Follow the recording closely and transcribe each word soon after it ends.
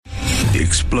The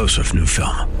explosive new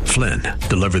film, Flynn,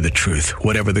 deliver the truth,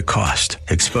 whatever the cost,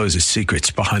 exposes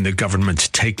secrets behind the government's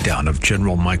takedown of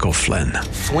General Michael Flynn.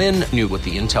 Flynn knew what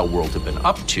the intel world had been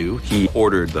up to. He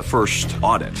ordered the first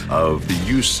audit of the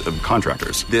use of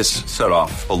contractors. This set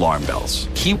off alarm bells.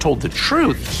 He told the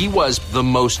truth. He was the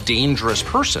most dangerous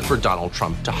person for Donald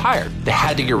Trump to hire. They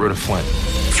had to get rid of Flynn.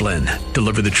 Flynn,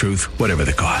 deliver the truth, whatever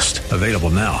the cost. Available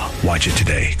now. Watch it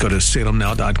today. Go to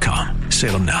salemnow.com.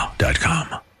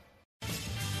 salemnow.com.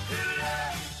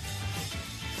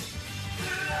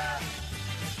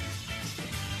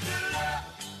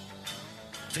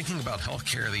 Thinking about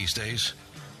healthcare these days?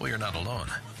 Well, you're not alone.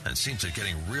 And it seems that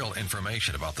getting real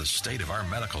information about the state of our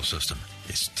medical system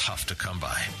is tough to come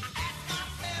by.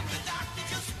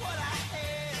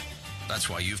 That's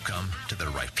why you've come to the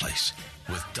right place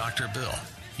with Dr. Bill,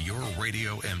 your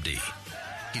radio MD.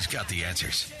 He's got the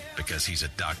answers because he's a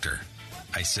doctor.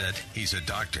 I said he's a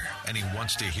doctor, and he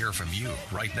wants to hear from you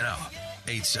right now.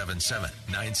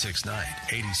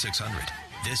 877-969-8600.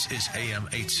 This is AM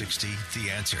 860, The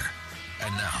Answer.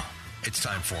 And now, it's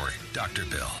time for Dr.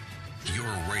 Bill, your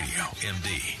radio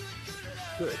MD.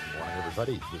 Good morning,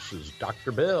 everybody. This is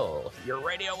Dr. Bill, your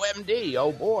radio MD.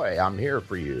 Oh, boy, I'm here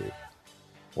for you.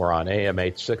 We're on AM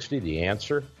 860, The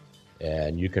Answer,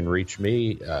 and you can reach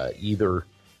me either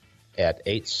at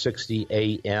 8:60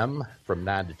 a.m. from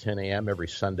 9 to 10 a.m. every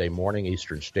Sunday morning,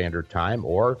 Eastern Standard Time,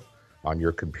 or on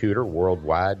your computer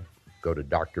worldwide. Go to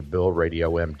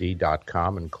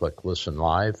drbillradiomd.com and click Listen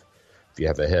Live. If you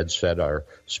have a headset or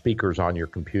speakers on your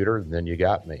computer, then you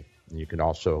got me. And you can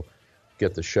also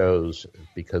get the shows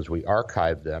because we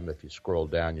archive them. If you scroll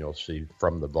down, you'll see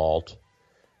From the Vault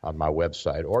on my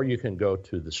website. Or you can go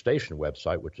to the station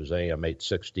website, which is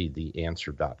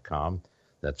am860theanswer.com.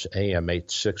 That's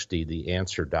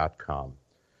am860theanswer.com.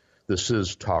 This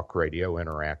is talk radio,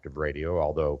 interactive radio,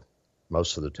 although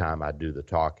most of the time I do the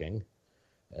talking.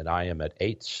 And I am at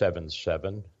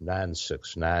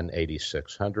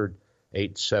 877-969-8600.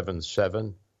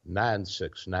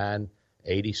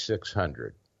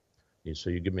 877-969-8600. So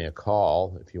you give me a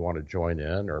call if you want to join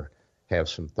in or have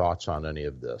some thoughts on any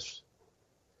of this.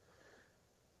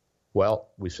 Well,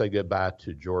 we say goodbye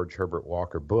to George Herbert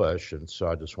Walker Bush, and so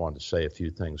I just wanted to say a few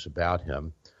things about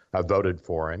him. I voted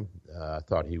for him. I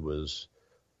thought he was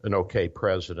an okay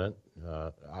president.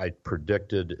 I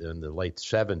predicted in the late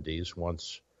 70s,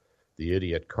 once the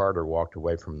idiot Carter walked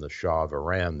away from the Shah of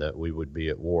Iran, that we would be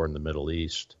at war in the Middle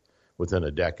East within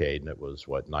a decade, and it was,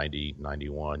 90,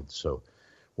 91, so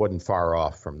wasn't far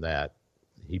off from that.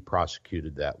 He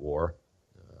prosecuted that war,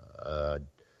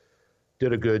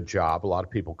 did a good job. A lot of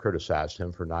people criticized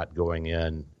him for not going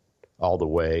in all the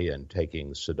way and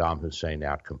taking Saddam Hussein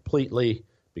out completely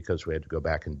because we had to go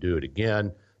back and do it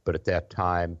again, but at that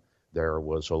time there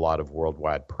was a lot of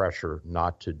worldwide pressure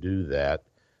not to do that.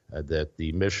 That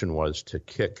the mission was to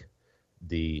kick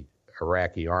the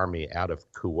Iraqi army out of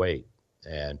Kuwait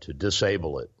and to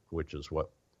disable it, which is what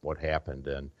happened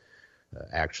and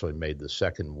actually made the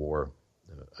second war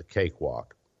a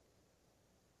cakewalk.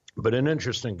 But an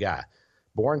interesting guy.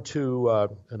 Born to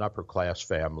an upper-class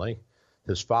family.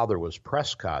 His father was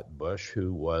Prescott Bush,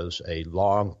 who was a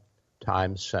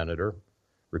long-time senator,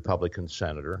 Republican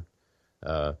senator.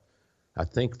 I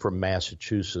think from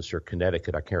Massachusetts or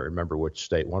Connecticut, I can't remember which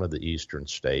state, one of the eastern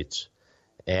states.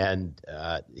 And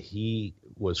he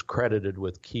was credited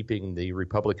with keeping the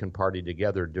Republican Party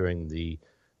together during the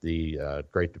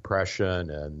Great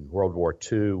Depression and World War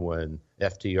II when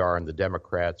FDR and the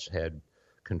Democrats had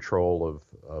control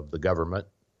of the government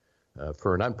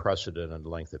for an unprecedented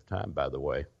length of time, by the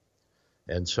way.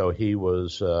 And so he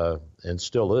was and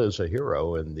still is a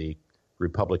hero in the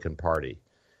Republican Party.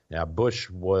 Now, Bush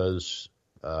was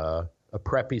a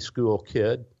preppy school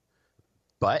kid,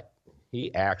 but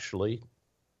he actually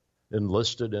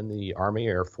enlisted in the Army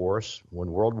Air Force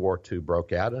when World War II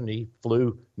broke out, and he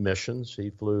flew missions.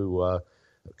 He flew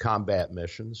combat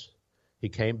missions. He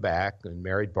came back and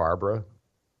married Barbara,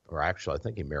 or actually I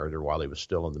think he married her while he was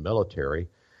still in the military.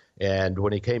 And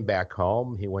when he came back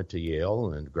home, he went to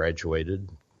Yale and graduated,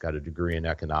 got a degree in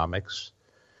economics.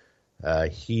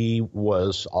 He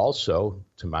was also,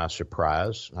 to my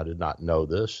surprise, I did not know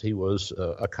this, he was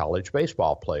a college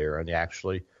baseball player, and he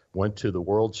actually went to the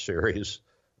World Series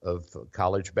of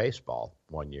college baseball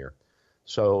one year.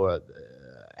 So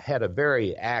had a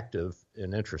very active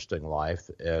and interesting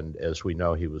life, and as we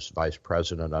know, he was vice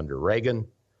president under Reagan,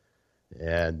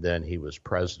 and then he was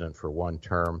president for one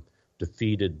term,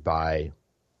 defeated by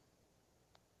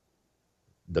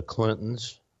the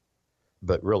Clintons,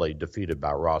 but really defeated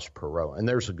by Ross Perot. And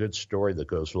there's a good story that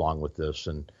goes along with this.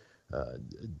 And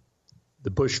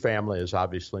the Bush family has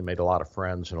obviously made a lot of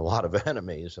friends and a lot of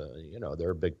enemies.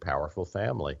 They're a big, powerful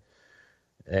family.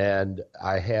 And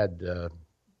I had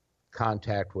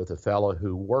contact with a fellow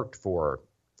who worked for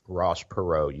Ross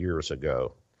Perot years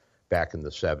ago, back in the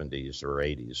 70s or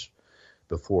 80s,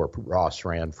 before Ross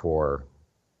ran for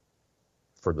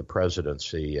the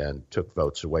presidency and took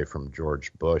votes away from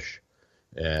George Bush,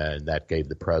 and that gave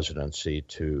the presidency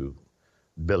to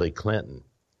Billy Clinton.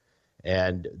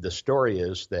 And the story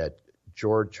is that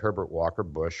George Herbert Walker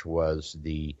Bush was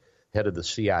the head of the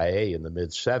CIA in the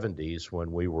mid-70s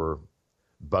when we were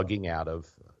bugging out of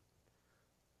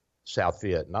South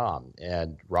Vietnam.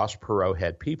 And Ross Perot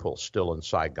had people still in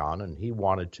Saigon, and he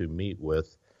wanted to meet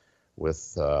with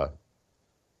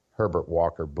Herbert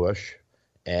Walker Bush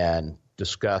and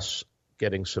discuss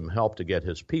getting some help to get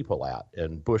his people out.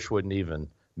 And Bush wouldn't even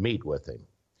meet with him.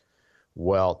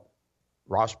 Well,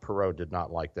 Ross Perot did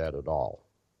not like that at all.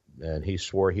 And he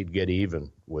swore he'd get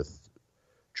even with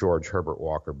George Herbert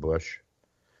Walker Bush.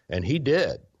 And he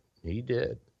did. He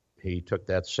did. He took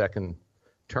that second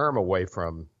term away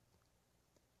from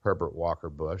Herbert Walker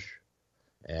Bush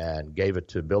and gave it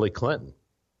to Billy Clinton.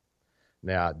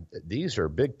 Now, these are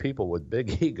big people with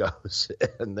big egos,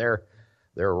 and they're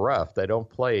rough. They don't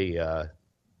play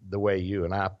the way you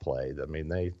and I play. I mean,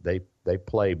 they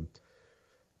play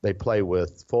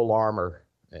with full armor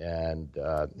and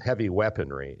heavy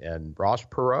weaponry. And Ross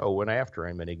Perot went after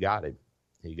him, and he got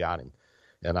him.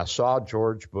 And I saw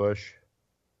George Bush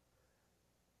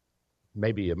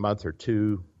maybe a month or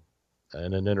two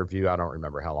in an interview. I don't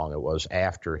remember how long it was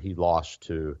after he lost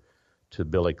to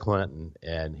Billy Clinton.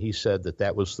 And he said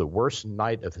that was the worst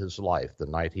night of his life, the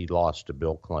night he lost to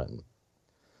Bill Clinton.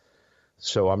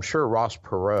 So I'm sure Ross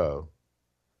Perot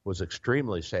was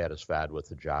extremely satisfied with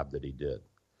the job that he did.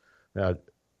 Now,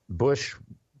 Bush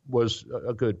was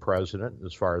a good president,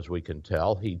 as far as we can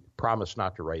tell. He promised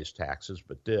not to raise taxes,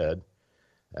 but did.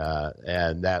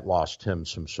 And that lost him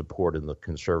some support in the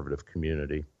conservative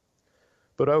community.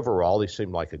 But overall, he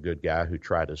seemed like a good guy who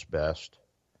tried his best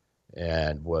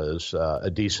and was a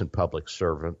decent public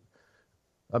servant,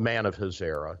 a man of his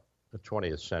era, a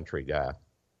 20th century guy.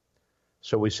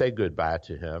 So we say goodbye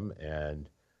to him, and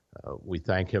we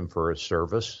thank him for his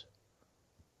service,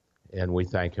 and we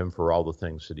thank him for all the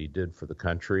things that he did for the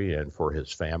country and for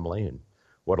his family, and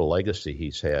what a legacy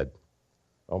he's had.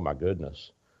 Oh, my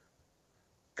goodness.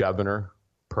 Governor,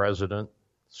 president,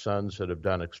 sons that have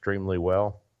done extremely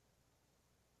well.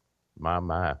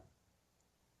 My.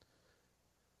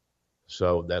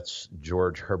 So that's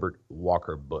George Herbert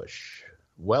Walker Bush.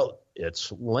 Well,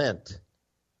 it's Lent.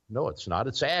 No, it's not.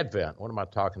 It's Advent. What am I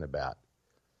talking about?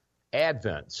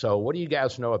 Advent. So what do you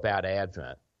guys know about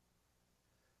Advent?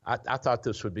 I thought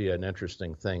this would be an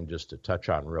interesting thing just to touch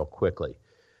on real quickly.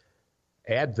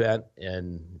 Advent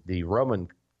in the Roman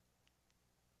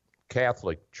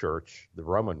Catholic Church, the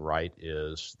Roman Rite,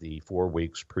 is the 4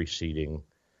 weeks preceding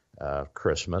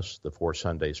Christmas, the 4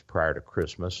 Sundays prior to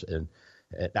Christmas. And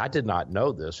I did not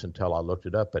know this until I looked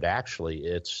it up, but actually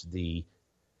it's the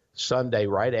Sunday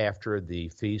right after the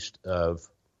feast of,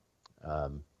 I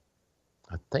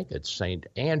think it's St.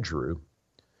 Andrew.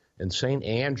 And St.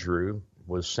 Andrew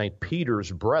was St.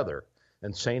 Peter's brother.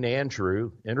 And St.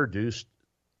 Andrew introduced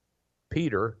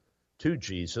Peter to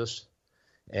Jesus.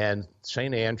 And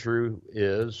St. Andrew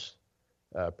is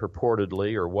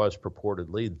purportedly, or was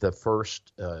purportedly, the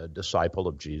first disciple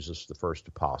of Jesus, the first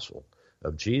apostle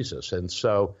of Jesus. And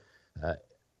so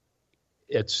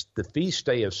it's the feast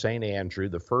day of St. Andrew,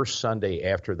 the first Sunday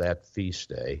after that feast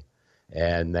day,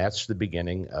 and that's the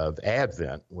beginning of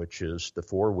Advent, which is the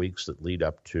 4 weeks that lead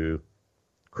up to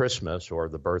Christmas or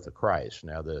the birth of Christ.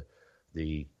 Now,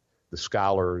 the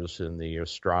scholars and the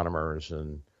astronomers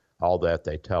and all that,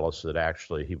 they tell us that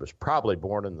actually he was probably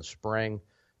born in the spring,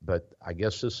 but I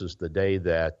guess this is the day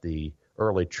that the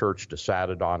early church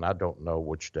decided on. I don't know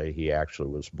which day he actually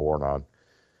was born on.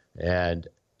 And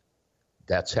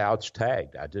that's how it's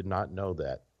tagged. I did not know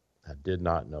that.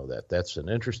 That's an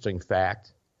interesting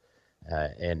fact.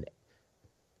 And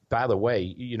by the way,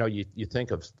 you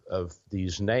think of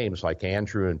these names like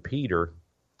Andrew and Peter,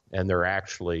 and they're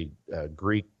actually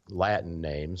Greek Latin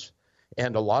names.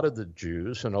 And a lot of the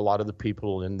Jews and a lot of the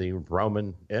people in the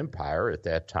Roman Empire at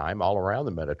that time, all around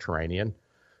the Mediterranean,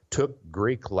 took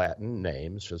Greek Latin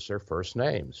names as their first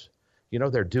names.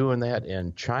 They're doing that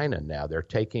in China now. They're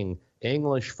taking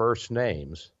English first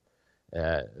names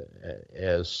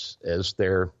as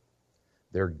their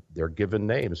given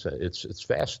names. It's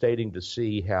fascinating to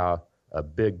see how a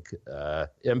big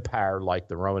empire like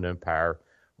the Roman Empire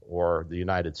or the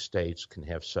United States can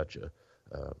have such a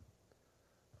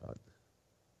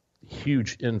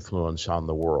huge influence on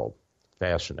the world.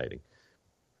 fascinating.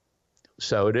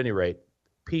 So at any rate,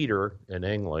 Peter in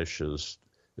English is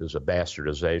a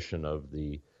bastardization of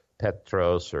the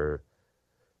Petros, or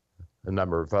a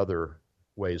number of other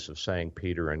ways of saying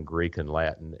Peter in Greek and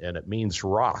Latin, and it means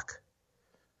rock.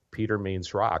 Peter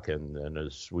means rock, and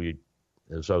as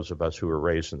those of us who were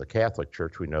raised in the Catholic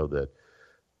Church, we know that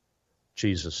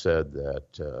Jesus said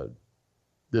that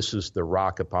this is the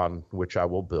rock upon which I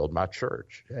will build my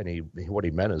church. And what he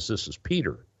meant is this is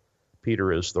Peter.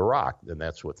 Peter is the rock, and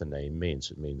that's what the name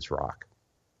means. It means rock.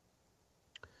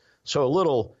 So a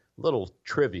little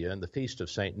trivia, and the Feast of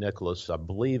St. Nicholas, I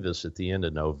believe, is at the end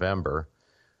of November,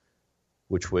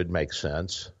 which would make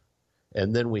sense.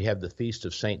 And then we have the Feast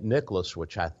of St. Nicholas,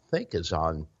 which I think is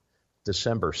on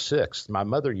December 6th. My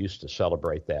mother used to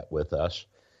celebrate that with us,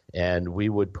 and we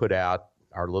would put out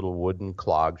our little wooden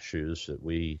clog shoes that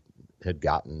we had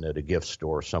gotten at a gift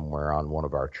store somewhere on one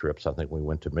of our trips. I think we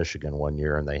went to Michigan one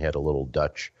year, and they had a little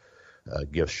Dutch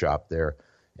gift shop there.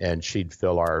 And she'd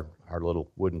fill our little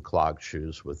wooden clog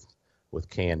shoes with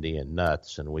candy and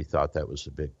nuts, and we thought that was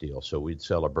a big deal. So we'd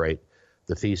celebrate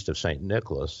the Feast of St.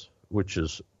 Nicholas, which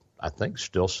is, I think,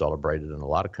 still celebrated in a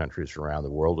lot of countries around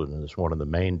the world, and is one of the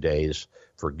main days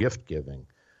for gift giving.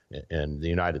 In the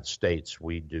United States,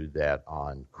 we do that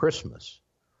on Christmas.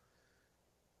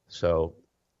 So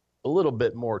a little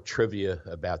bit more trivia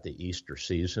about the Easter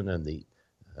season and the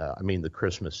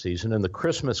Christmas season. And the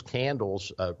Christmas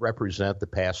candles represent the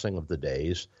passing of the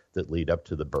days that lead up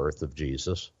to the birth of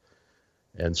Jesus.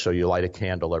 And so you light a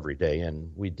candle every day,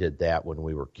 and we did that when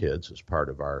we were kids as part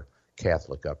of our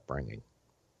Catholic upbringing.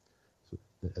 So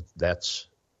that's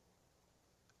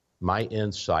my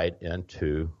insight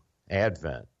into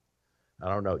Advent. I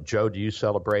don't know. Joe, do you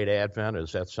celebrate Advent?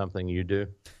 Is that something you do?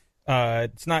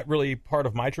 It's not really part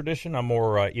of my tradition. I'm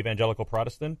more evangelical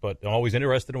Protestant, but I'm always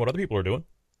interested in what other people are doing.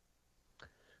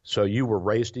 So you were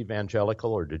raised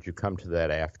evangelical, or did you come to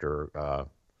that after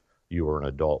you were an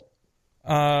adult?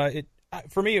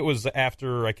 For me, it was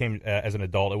after I came as an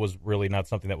adult. It was really not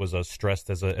something that was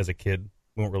stressed as a kid.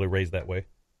 We weren't really raised that way.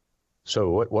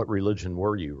 So what religion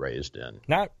were you raised in?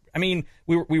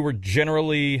 We were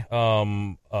generally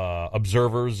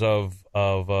observers of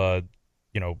the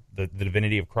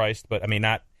divinity of Christ, but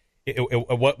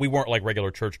we weren't like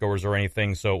regular churchgoers or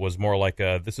anything. So it was more like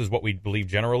this is what we believe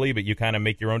generally, but you kind of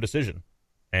make your own decision,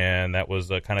 and that was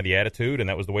kind of the attitude, and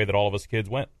that was the way that all of us kids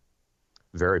went.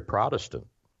 Very Protestant.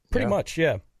 Pretty much,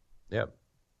 yeah. Yep.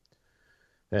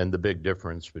 And the big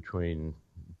difference between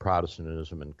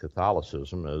Protestantism and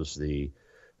Catholicism is the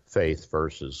faith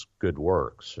versus good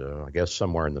works. I guess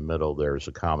somewhere in the middle there's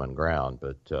a common ground,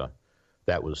 but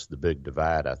that was the big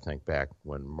divide, I think, back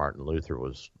when Martin Luther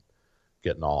was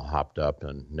getting all hopped up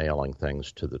and nailing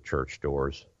things to the church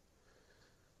doors.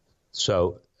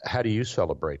 So how do you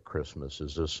celebrate Christmas?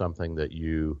 Is this something that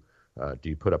you do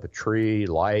you put up a tree,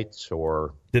 lights,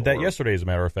 or... Did that yesterday, as a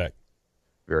matter of fact.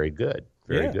 Very good.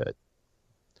 Very good.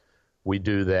 We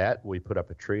do that. We put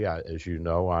up a tree. As you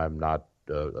know, I'm not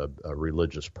a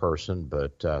religious person,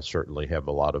 but certainly have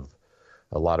a lot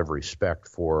of respect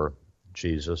for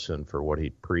Jesus and for what he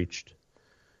preached.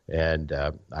 And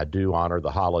I do honor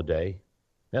the holiday.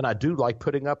 And I do like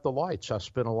putting up the lights. I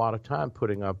spend a lot of time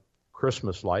putting up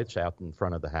Christmas lights out in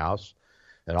front of the house.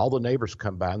 And all the neighbors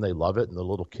come by, and they love it. And the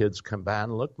little kids come by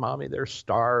and, look, Mommy, there's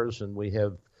stars. And we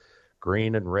have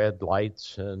green and red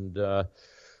lights and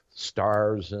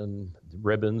stars and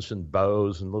ribbons and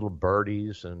bows and little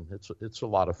birdies. And it's a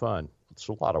lot of fun. It's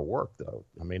a lot of work, though.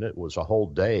 I mean, it was a whole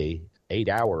day, 8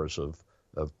 hours of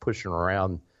pushing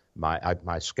around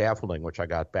my scaffolding, which I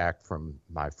got back from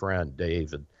my friend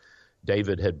David.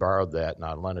 David had borrowed that, and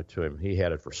I lent it to him. He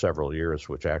had it for several years,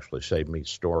 which actually saved me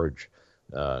storage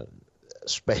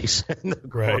space in the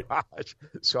garage. Right.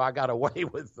 So I got away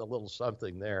with a little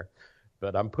something there.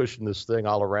 But I'm pushing this thing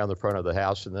all around the front of the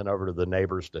house and then over to the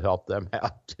neighbors to help them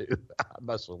out, too. I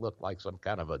must have looked like some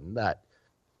kind of a nut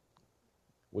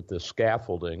with the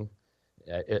scaffolding.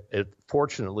 It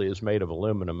fortunately is made of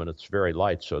aluminum, and it's very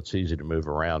light, so it's easy to move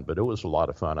around. But it was a lot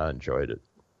of fun. I enjoyed it.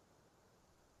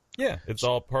 Yeah, it's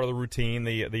all part of the routine,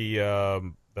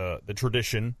 the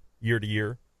tradition year to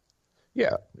year.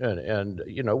 Yeah, and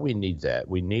we need that.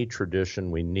 We need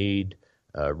tradition. We need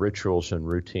rituals and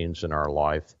routines in our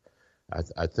life.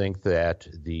 I think that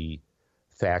the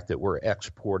fact that we're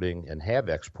exporting and have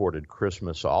exported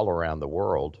Christmas all around the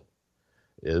world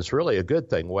is really a good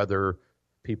thing, whether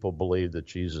people believe that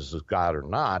Jesus is God or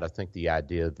not. I think the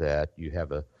idea that you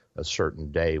have a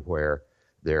certain day where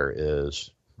there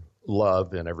is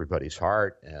love in everybody's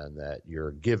heart and that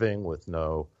you're giving with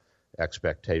no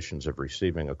expectations of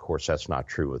receiving. Of course, that's not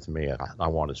true with me. I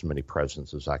want as many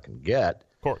presents as I can get.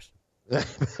 Of course.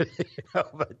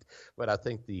 But I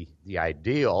think the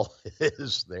ideal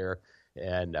is there,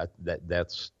 and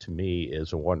that's to me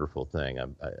is a wonderful thing.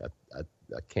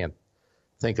 I can't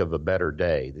think of a better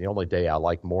day. The only day I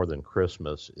like more than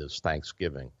Christmas is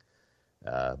Thanksgiving,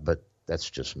 but that's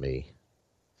just me.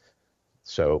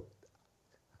 So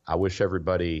I wish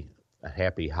everybody a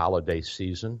happy holiday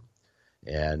season,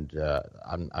 and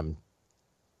I'm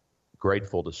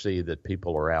grateful to see that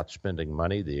people are out spending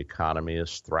money. The economy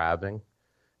is thriving.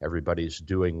 Everybody's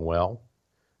doing well.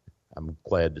 I'm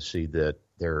glad to see that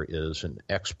there is an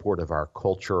export of our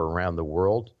culture around the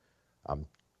world. I'm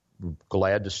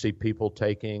glad to see people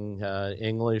taking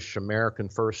English American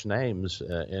first names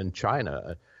in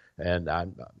China. And I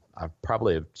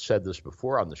probably have said this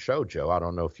before on the show, Joe. I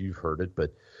don't know if you've heard it,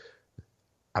 but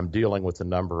I'm dealing with a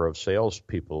number of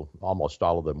salespeople, almost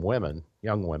all of them women,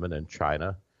 young women in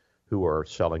China, who are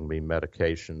selling me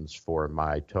medications for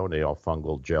my toenail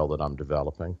fungal gel that I'm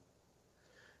developing.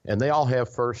 And they all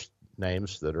have first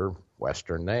names that are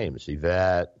Western names,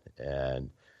 Yvette and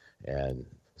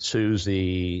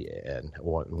Susie, and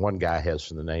one guy has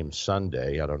the name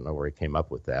Sunday. I don't know where he came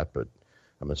up with that, but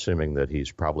I'm assuming that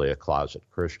he's probably a closet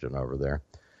Christian over there.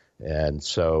 And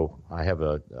so I have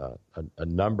a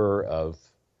number of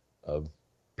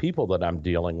people that I'm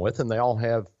dealing with, and they all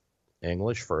have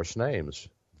English first names.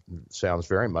 Sounds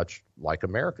very much like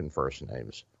American first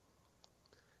names.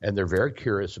 And they're very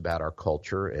curious about our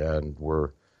culture, and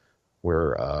we're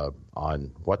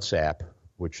on WhatsApp,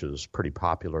 which is pretty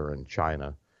popular in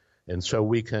China. And so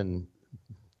we can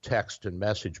text and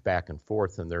message back and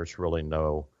forth, and there's really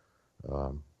no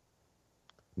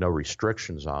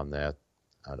restrictions on that.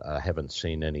 I haven't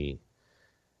seen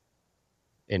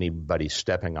anybody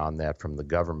stepping on that from the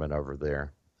government over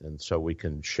there. And so we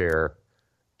can share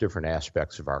different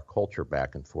aspects of our culture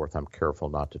back and forth. I'm careful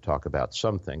not to talk about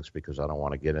some things because I don't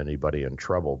want to get anybody in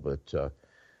trouble, but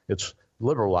it's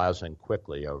liberalizing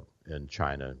quickly in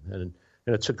China, and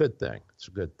it's a good thing. It's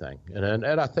a good thing. And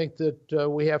I think that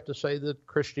we have to say that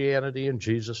Christianity and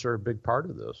Jesus are a big part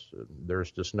of this. There's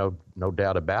just no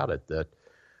doubt about it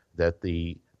that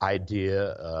the idea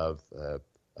of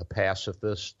a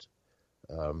pacifist,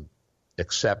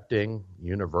 accepting,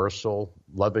 universal,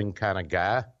 loving kind of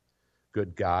guy,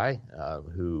 good guy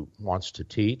who wants to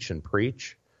teach and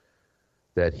preach,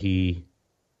 that he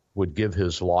would give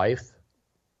his life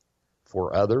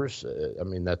for others. I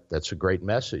mean, that's a great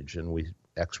message, and we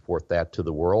export that to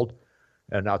the world.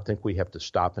 And I think we have to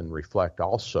stop and reflect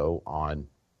also on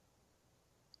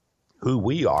who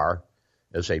we are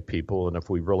as a people, and if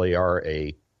we really are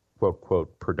a quote,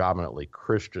 quote, predominantly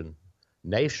Christian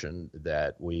nation,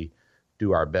 that we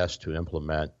do our best to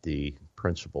implement the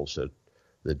principles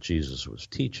that Jesus was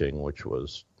teaching, which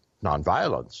was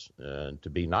nonviolence and to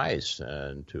be nice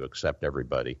and to accept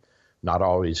everybody. Not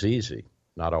always easy.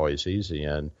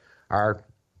 And our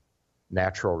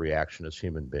natural reaction as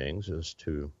human beings is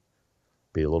to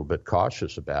be a little bit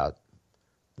cautious about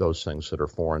those things that are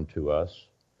foreign to us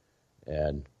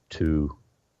and to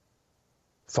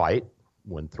fight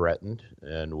when threatened.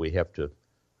 And we have to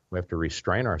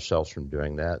restrain ourselves from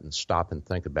doing that and stop and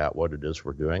think about what it is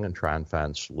we're doing and try and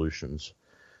find solutions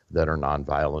that are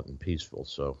nonviolent and peaceful.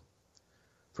 So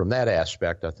from that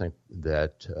aspect, I think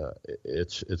that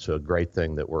it's a great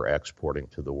thing that we're exporting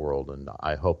to the world, and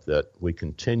I hope that we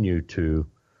continue to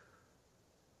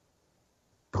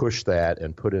push that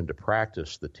and put into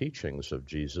practice the teachings of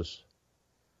Jesus,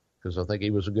 because I think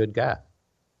he was a good guy.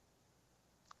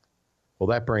 Well,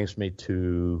 that brings me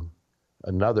to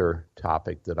another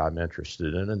topic that I'm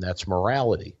interested in, and that's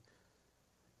morality.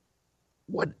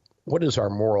 What is our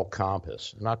moral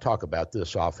compass? And I talk about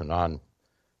this off and on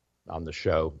the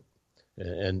show,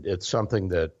 and it's something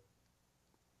that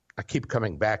I keep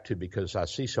coming back to because I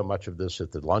see so much of this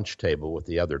at the lunch table with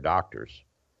the other doctors.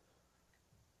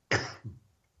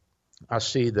 I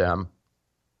see them,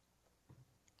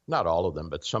 not all of them,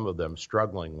 but some of them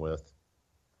struggling with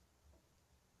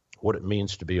what it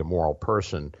means to be a moral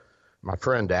person. My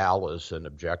friend Al is an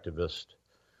objectivist,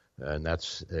 and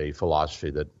that's a philosophy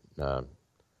that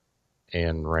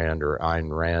Ayn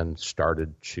Rand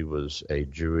started. She was a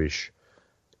Jewish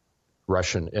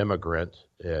Russian immigrant,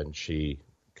 and she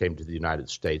came to the United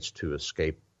States to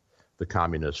escape the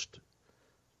communist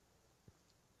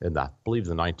in, I believe,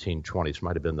 the 1920s,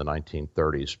 might have been the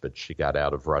 1930s, but she got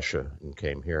out of Russia and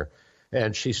came here.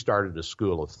 And she started a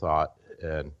school of thought,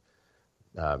 and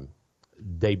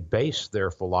they base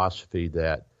their philosophy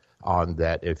on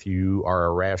that if you are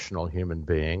a rational human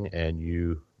being and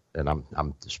you and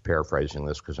I'm just paraphrasing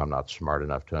this because I'm not smart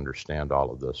enough to understand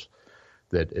all of this,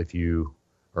 that if you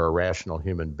are a rational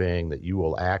human being, that you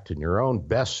will act in your own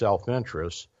best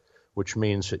self-interest, which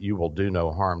means that you will do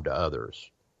no harm to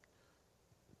others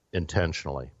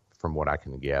intentionally, from what I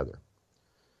can gather.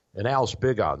 And Al's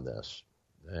big on this.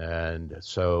 And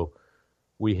so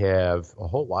we have a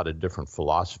whole lot of different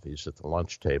philosophies at the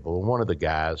lunch table. And one of the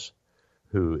guys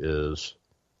who is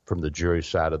from the Jewish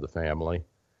side of the family,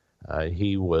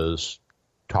 he was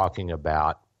talking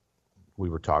about, we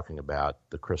were talking about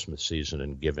the Christmas season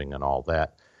and giving and all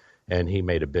that. And he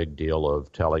made a big deal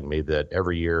of telling me that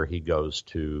every year he goes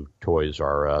to Toys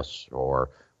R Us or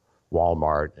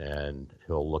Walmart and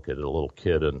he'll look at a little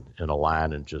kid in a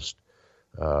line and just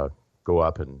go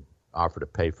up and offer to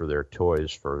pay for their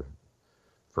toys for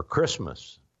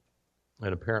Christmas.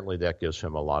 And apparently that gives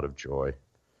him a lot of joy.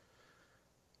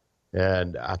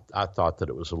 And I thought that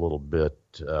it was a little bit,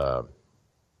 I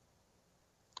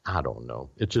don't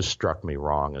know. It just struck me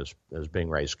wrong as being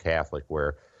raised Catholic,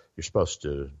 where you're supposed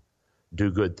to do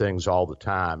good things all the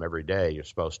time, every day. You're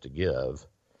supposed to give.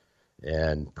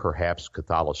 And perhaps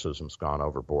Catholicism's gone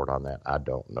overboard on that. I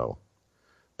don't know.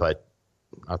 But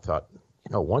I thought,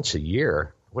 once a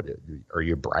year, what are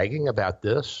you bragging about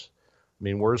this? I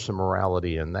mean, where's the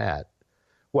morality in that?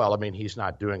 Well, I mean, he's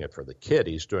not doing it for the kid.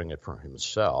 He's doing it for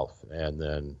himself. And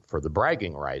then for the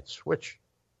bragging rights, which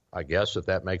I guess if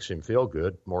that makes him feel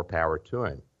good, more power to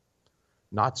him.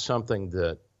 Not something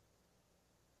that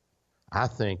I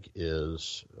think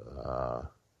is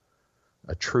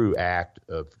a true act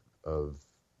of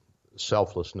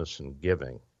selflessness and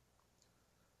giving.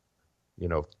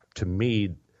 To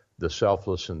me, the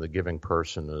selfless and the giving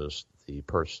person is the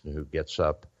person who gets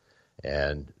up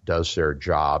and does their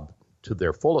job to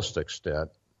their fullest extent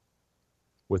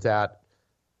without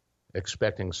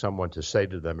expecting someone to say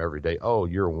to them every day, "Oh,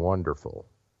 you're wonderful.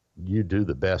 You do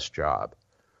the best job."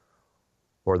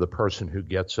 Or the person who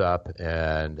gets up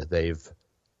and they've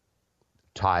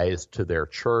tithed to their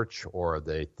church, or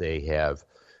they have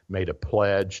made a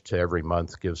pledge to every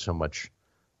month give so much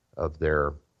of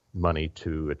their money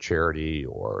to a charity,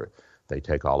 or they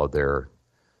take all of their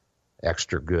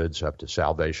extra goods up to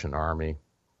Salvation Army.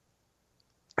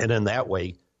 And in that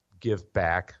way, give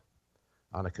back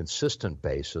on a consistent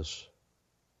basis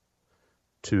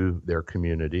to their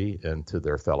community and to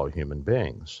their fellow human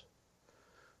beings.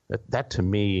 That to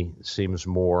me seems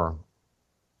more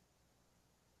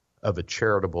of a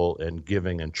charitable and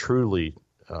giving and truly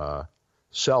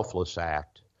selfless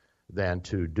act than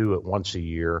to do it once a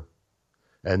year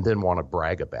and then want to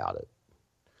brag about it.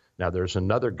 Now, there's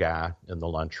another guy in the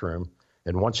lunchroom,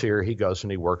 and once a year he goes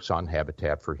and he works on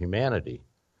Habitat for Humanity.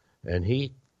 And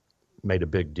he made a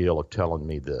big deal of telling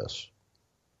me this.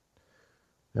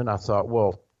 And I thought,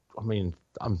 well, I mean,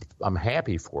 I'm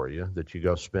happy for you that you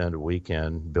go spend a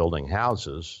weekend building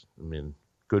houses. I mean,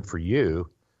 good for you.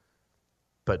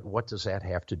 But what does that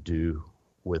have to do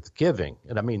with giving?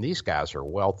 And I mean, these guys are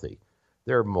wealthy.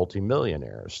 They're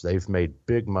multimillionaires. They've made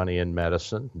big money in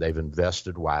medicine. They've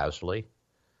invested wisely.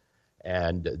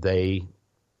 And they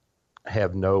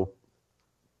have no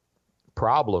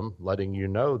problem letting you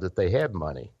know that they have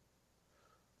money,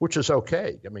 which is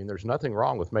okay. I mean, there's nothing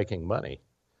wrong with making money.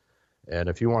 And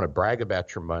if you want to brag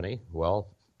about your money, well,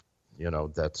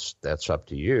 that's up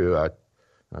to you. I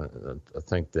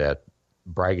think that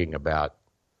bragging about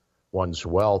one's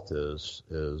wealth is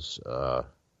a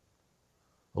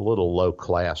little low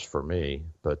class for me,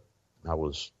 but I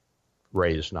was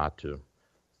raised not to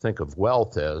think of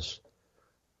wealth as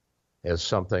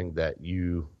something that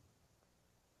you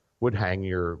would hang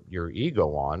your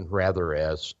ego on, rather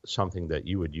as something that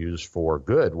you would use for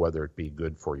good, whether it be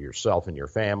good for yourself and your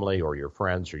family or your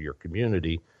friends or your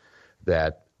community,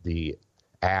 that the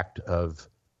act of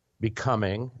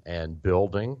becoming and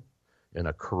building in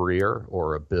a career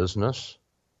or a business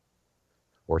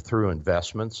or through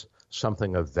investments,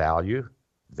 something of value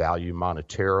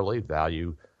monetarily,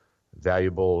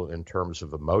 valuable in terms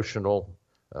of emotional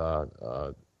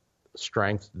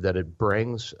strength that it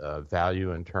brings,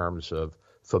 value in terms of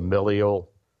familial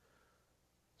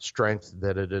strength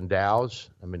that it endows.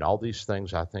 I mean, all these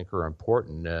things I think are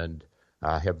important, and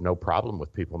I have no problem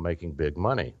with people making big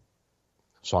money,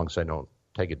 as long as they don't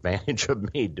take advantage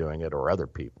of me doing it or other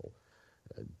people.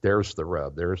 There's the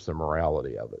rub. There's the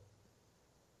morality of it.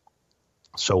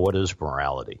 So what is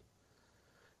morality?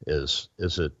 Is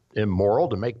it immoral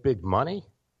to make big money?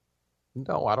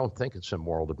 No, I don't think it's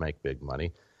immoral to make big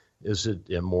money. Is it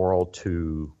immoral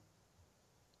to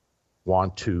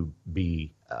want to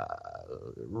be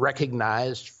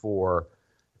recognized for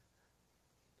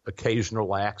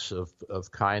occasional acts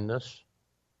of kindness?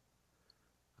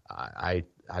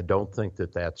 I don't think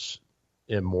that that's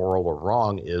immoral or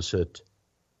wrong.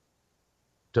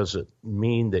 Does it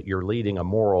mean that you're leading a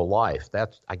moral life?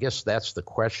 I guess that's the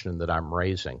question that I'm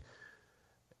raising.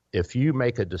 If you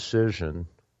make a decision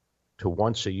to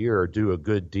once a year do a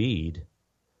good deed,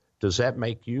 does that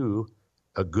make you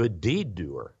a good deed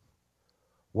doer?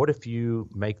 What if you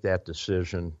make that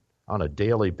decision on a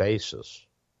daily basis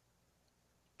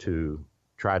to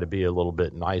try to be a little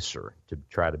bit nicer, to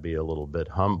try to be a little bit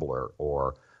humbler,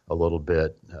 or a little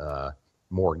bit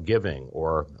more giving,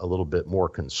 or a little bit more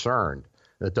concerned?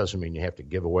 That doesn't mean you have to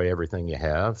give away everything you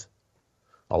have,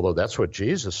 although that's what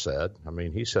Jesus said. I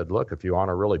mean, he said, look, if you want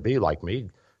to really be like me,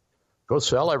 go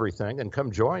sell everything and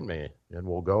come join me, and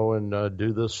we'll go and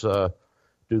do this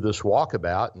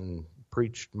walkabout and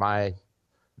preach my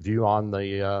view on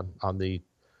the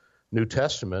New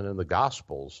Testament and the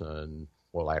Gospels. And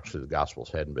well, actually, the Gospels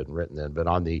hadn't been written then, but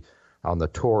on the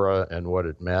Torah and what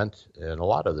it meant. And a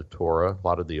lot of the Torah, a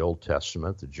lot of the Old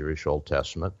Testament, the Jewish Old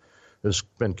Testament, has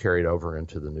been carried over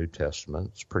into the New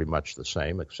Testament. It's pretty much the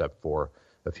same, except for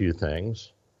a few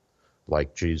things,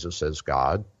 like Jesus as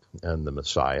God and the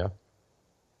Messiah.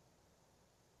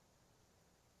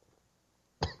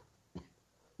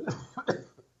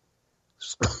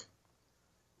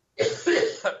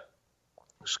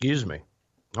 Excuse me.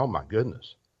 Oh, my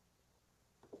goodness.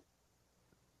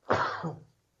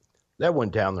 That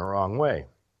went down the wrong way.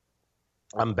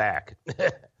 I'm back.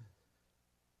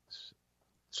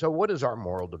 So what is our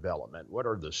moral development? What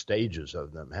are the stages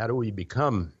of them? How do we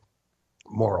become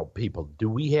moral people? Do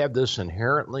we have this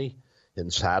inherently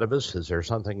inside of us? Is there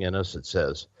something in us that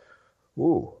says,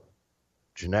 ooh,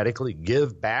 genetically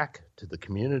give back to the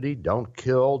community, don't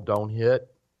kill, don't hit?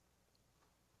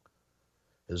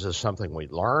 Is this something we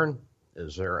learn?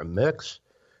 Is there a mix?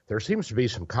 There seems to be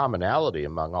some commonality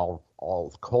among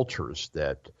all cultures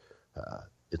that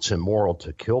it's immoral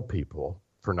to kill people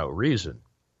for no reason.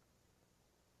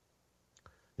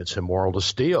 It's immoral to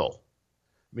steal.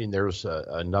 I mean, there's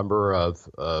a number of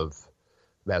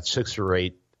about 6 or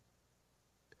 8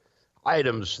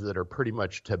 items that are pretty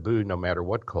much taboo no matter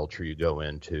what culture you go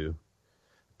into.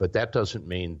 But that doesn't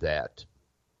mean that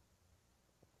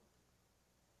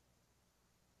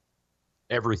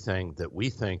everything that we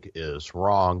think is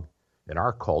wrong in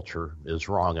our culture is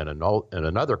wrong in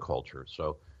another culture.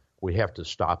 So we have to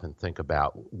stop and think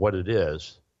about what it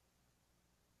is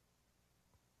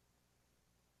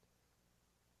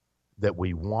that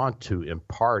we want to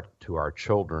impart to our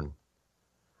children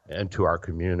and to our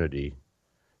community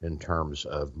in terms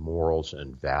of morals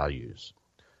and values,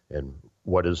 and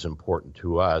what is important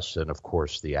to us. And of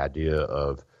course, the idea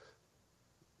of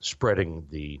spreading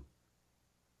the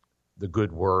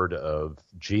good word of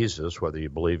Jesus, whether you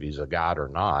believe he's a God or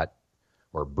not,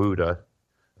 or Buddha,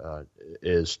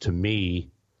 is to me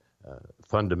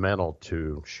fundamental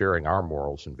to sharing our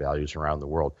morals and values around the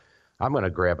world. I'm going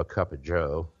to grab a cup of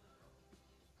Joe,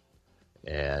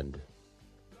 and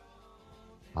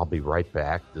I'll be right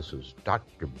back. This is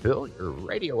Dr. Bill, your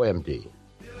Radio MD. Billy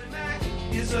Mack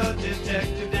is a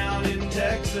detective down in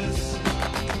Texas.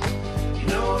 You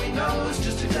know he knows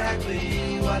just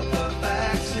exactly what the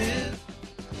facts is.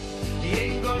 He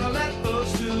ain't gonna let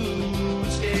those two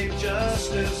escape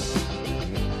justice.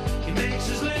 He makes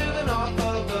his living off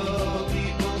of the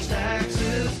people's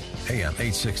taxes. AM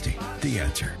 860, The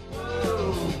Answer.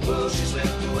 Whoa, she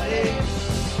slipped away.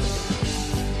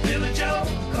 Billy Joe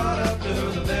caught up to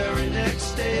her the very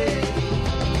next day.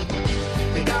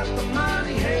 They got the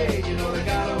money, hey, you know they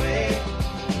got away.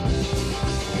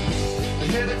 They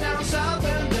headed down south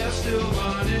and they're still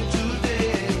running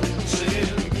today.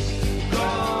 Saying, go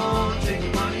on, take the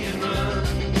money and run.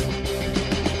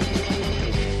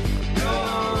 Go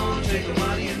on, take the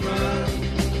money and run.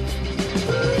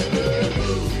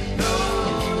 Go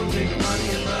on, take the money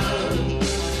and run.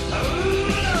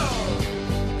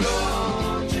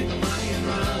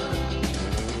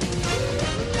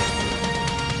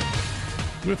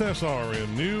 With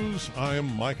SRN News,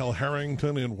 I'm Michael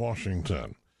Harrington in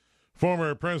Washington.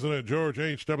 Former President George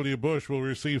H.W. Bush will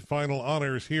receive final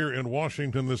honors here in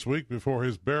Washington this week before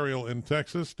his burial in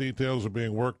Texas. Details are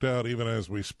being worked out even as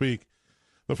we speak.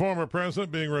 The former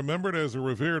president being remembered as a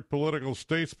revered political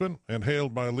statesman and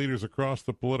hailed by leaders across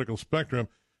the political spectrum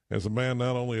as a man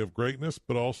not only of greatness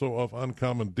but also of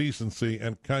uncommon decency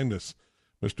and kindness.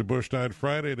 Mr. Bush died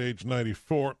Friday at age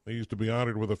 94. He is to be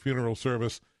honored with a funeral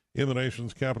service in the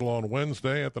nation's capital on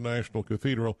Wednesday at the National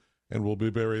Cathedral and will be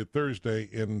buried Thursday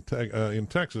in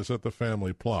Texas at the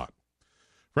family plot.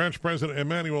 French President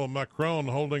Emmanuel Macron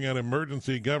holding an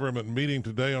emergency government meeting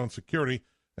today on security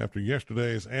after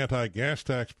yesterday's anti-gas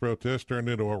tax protest turned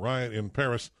into a riot in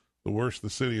Paris the worst the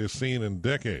city has seen in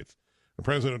decades. And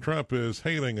President Trump is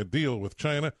hailing a deal with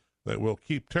China that will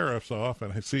keep tariffs off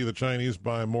and see the Chinese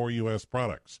buy more U.S.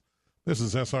 products. This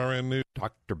is SRN News.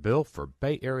 Dr. Bill for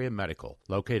Bay Area Medical,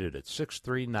 located at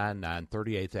 6399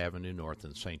 38th Avenue North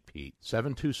in St. Pete,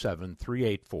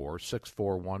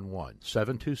 727-384-6411,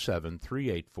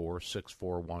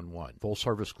 727-384-6411.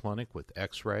 Full-service clinic with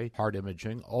x-ray, heart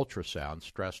imaging, ultrasound,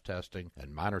 stress testing,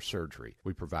 and minor surgery.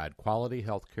 We provide quality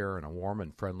health care in a warm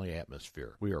and friendly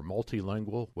atmosphere. We are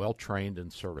multilingual, well-trained,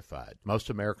 and certified. Most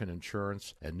American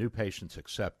insurance and new patients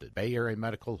accepted. Bay Area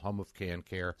Medical, home of Can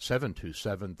Care,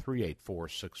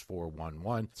 727-384-6411.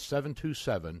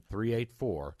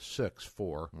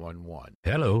 727-384-6411.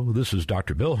 Hello, this is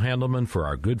Dr. Bill Handelman for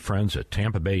our good friends at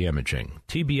Tampa Bay Imaging.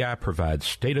 TBI provides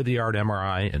state-of-the-art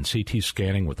MRI and CT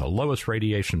scanning with the lowest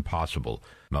radiation possible.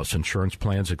 Most insurance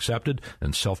plans accepted,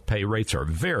 and self-pay rates are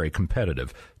very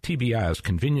competitive. TBI is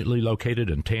conveniently located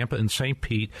in Tampa and St.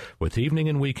 Pete with evening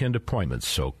and weekend appointments,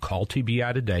 so call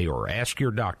TBI today or ask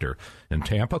your doctor. In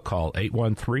Tampa, call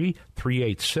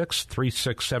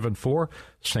 813-386-3674.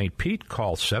 St. Pete,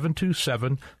 call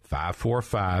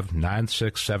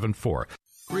 727-545-9674.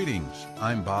 Greetings,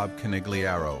 I'm Bob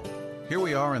Canigliaro. Here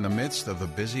we are in the midst of the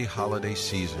busy holiday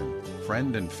season.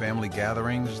 Friend and family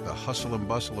gatherings, the hustle and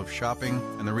bustle of shopping,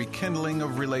 and the rekindling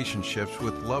of relationships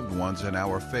with loved ones in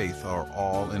our faith are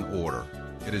all in order.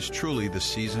 It is truly the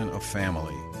season of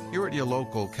family. Here at your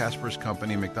local Casper's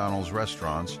Company McDonald's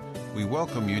restaurants, we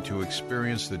welcome you to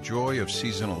experience the joy of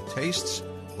seasonal tastes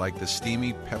like the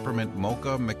steamy peppermint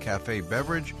mocha McCafe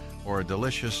beverage or a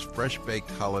delicious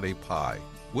fresh-baked holiday pie.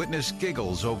 Witness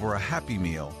giggles over a Happy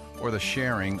Meal or the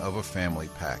sharing of a family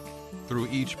pack. Through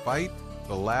each bite,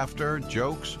 the laughter,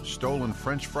 jokes, stolen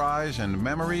French fries, and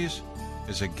memories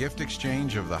is a gift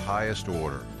exchange of the highest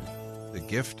order. The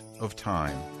gift of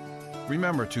time.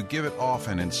 Remember to give it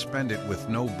often and spend it with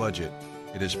no budget.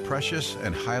 It is precious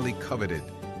and highly coveted,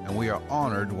 and we are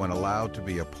honored when allowed to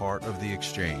be a part of the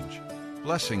exchange.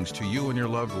 Blessings to you and your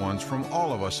loved ones from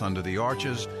all of us under the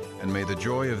arches, and may the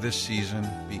joy of this season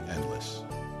be endless.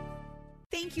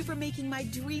 Thank you for making my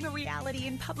dream a reality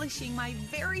and publishing my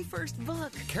very first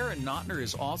book. Karen Notner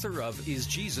is author of Is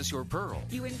Jesus Your Pearl?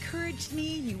 You encouraged me,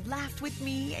 you laughed with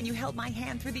me, and you held my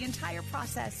hand through the entire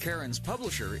process. Karen's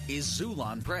publisher is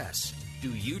Zulon Press. Do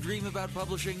you dream about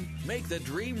publishing? Make the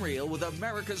dream real with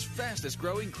America's fastest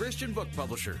growing Christian book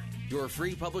publisher. Your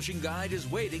free publishing guide is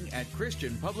waiting at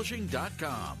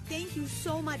ChristianPublishing.com. Thank you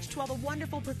so much to all the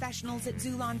wonderful professionals at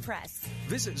Zulon Press.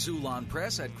 Visit Zulon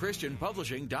Press at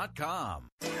ChristianPublishing.com.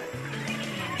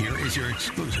 Here is your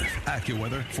exclusive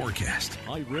AccuWeather forecast.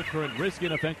 High current risk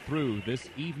in effect through this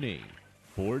evening.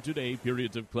 For today,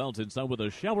 periods of clouds and sun with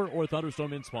a shower or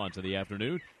thunderstorm in spots in the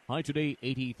afternoon. High today,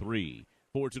 83.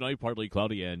 For tonight, partly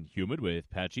cloudy and humid with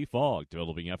patchy fog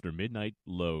developing after midnight,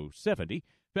 low 70.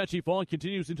 Patchy fog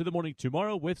continues into the morning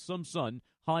tomorrow with some sun,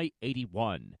 high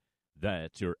 81.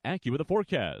 That's your AccuWeather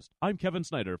forecast. I'm Kevin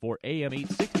Snyder for AM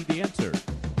 860 The Answer.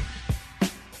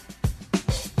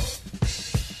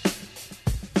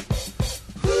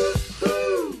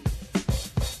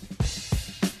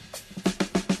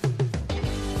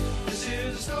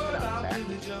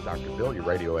 Dr. Bill, your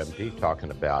Radio MD,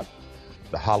 talking about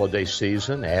the holiday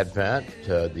season, Advent,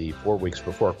 the 4 weeks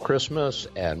before Christmas,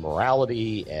 and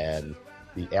morality and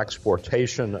the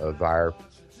exportation of our,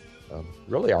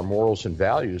 really our morals and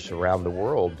values around the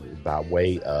world by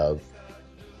way of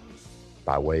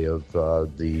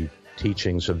the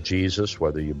teachings of Jesus,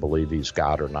 whether you believe he's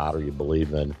God or not, or you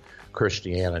believe in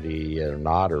Christianity or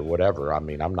not, or whatever. I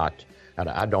mean, I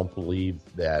don't believe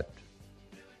that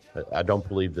a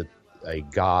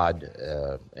God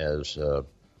as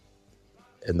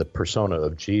in the persona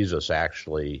of Jesus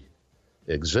actually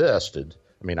existed.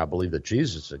 I mean, I believe that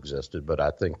Jesus existed, but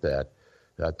I think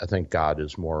God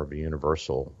is more of a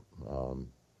universal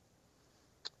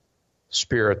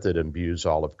spirit that imbues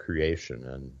all of creation,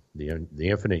 and the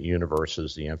infinite universe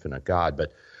is the infinite God.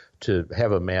 But to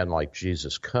have a man like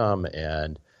Jesus come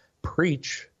and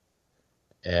preach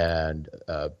and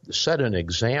set an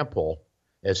example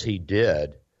as he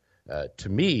did, to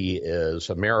me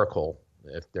is a miracle.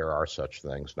 If there are such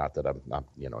things, not that I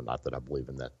believe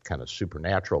in that kind of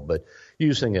supernatural, but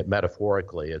using it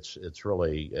metaphorically, it's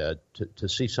really to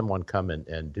see someone come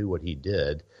and do what he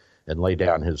did and lay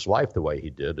down his life the way he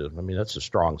did. I mean, that's a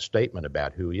strong statement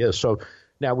about who he is. So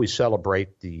now we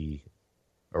celebrate the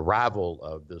arrival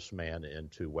of this man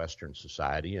into Western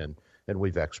society, and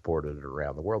we've exported it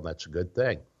around the world. And that's a good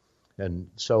thing. And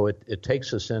so it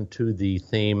takes us into the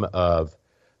theme of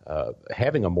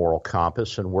having a moral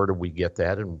compass, and where do we get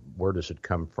that, and where does it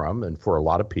come from? And for a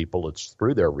lot of people, it's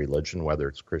through their religion, whether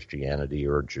it's Christianity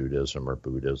or Judaism or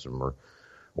Buddhism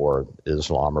or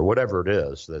Islam or whatever it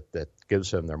is that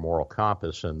gives them their moral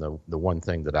compass. And the one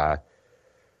thing that I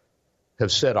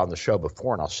have said on the show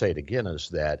before, and I'll say it again, is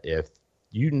that if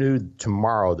you knew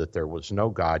tomorrow that there was no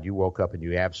God, you woke up and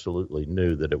you absolutely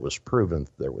knew that it was proven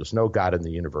that there was no God in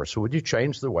the universe, so would you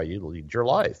change the way you lead your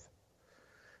life?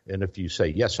 And if you say,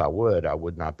 yes, I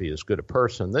would not be as good a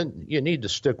person, then you need to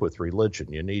stick with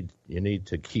religion. You need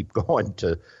to keep going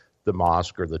to the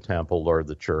mosque or the temple or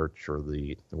the church or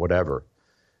the whatever.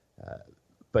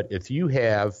 But if you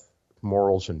have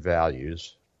morals and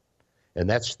values, and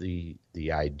that's the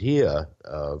idea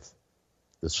of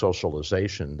the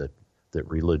socialization that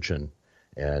religion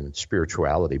and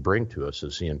spirituality bring to us,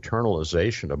 is the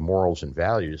internalization of morals and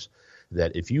values,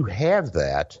 that if you have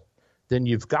that, then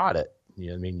you've got it.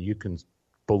 I mean, you can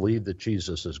believe that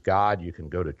Jesus is God, you can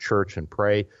go to church and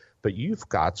pray, but you've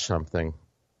got something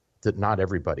that not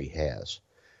everybody has.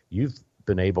 You've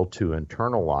been able to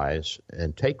internalize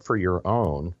and take for your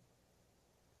own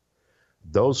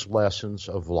those lessons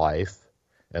of life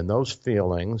and those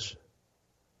feelings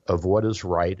of what is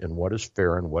right and what is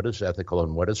fair and what is ethical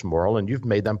and what is moral, and you've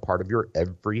made them part of your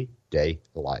everyday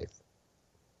life.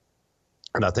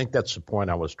 And I think that's the point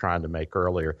I was trying to make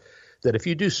earlier, that if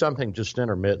you do something just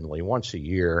intermittently once a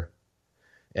year,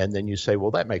 and then you say,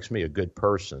 well, that makes me a good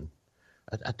person,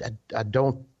 I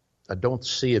don't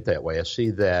see it that way. I see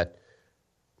that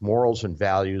morals and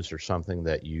values are something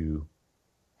that you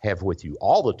have with you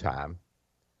all the time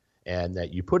and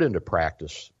that you put into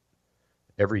practice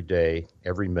every day,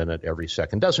 every minute, every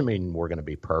second. Doesn't mean we're going to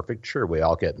be perfect. Sure, we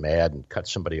all get mad and cut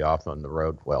somebody off on the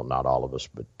road. Well, not all of us,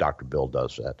 but Dr. Bill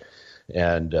does that.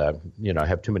 And,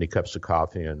 have too many cups of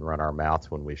coffee and run our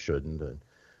mouth when we shouldn't, and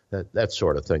that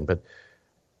sort of thing. But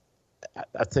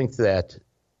I think that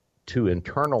to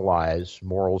internalize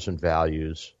morals and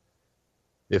values,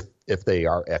 if they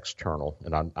are external,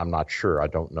 and I'm not sure, I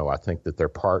don't know, I think that they're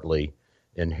partly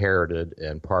inherited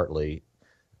and partly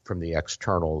from the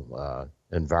external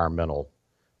environmental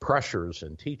pressures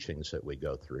and teachings that we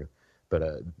go through.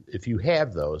 But if you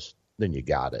have those, then you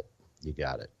got it. You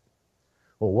got it.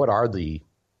 Well, what are the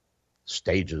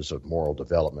stages of moral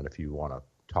development, if you want to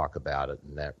talk about it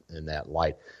in that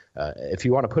light? If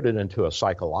you want to put it into a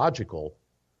psychological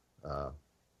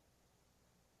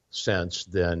sense,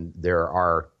 then there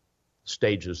are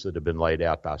stages that have been laid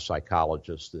out by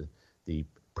psychologists. The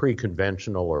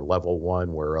pre-conventional or level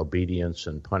one, where obedience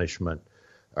and punishment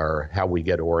are how we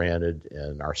get oriented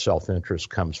and our self-interest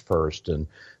comes first. And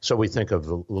so we think of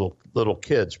the little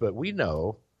kids, but we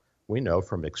know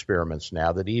from experiments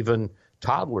now that even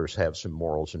toddlers have some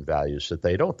morals and values, that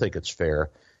they don't think it's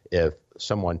fair if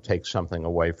someone takes something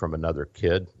away from another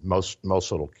kid. Most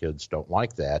little kids don't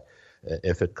like that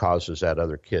if it causes that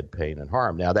other kid pain and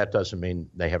harm. Now, that doesn't mean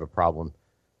they have a problem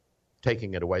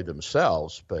taking it away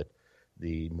themselves, but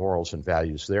the morals and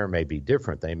values there may be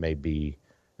different. They may be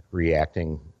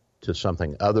reacting to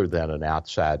something other than an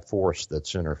outside force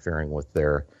that's interfering with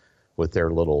their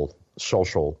little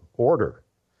social order.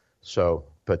 So,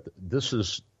 but this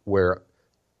is where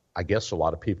I guess a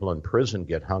lot of people in prison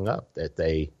get hung up, that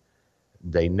they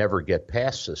never get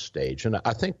past this stage. And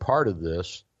I think part of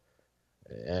this,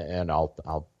 and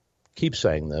I'll keep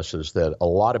saying this, is that a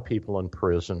lot of people in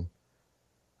prison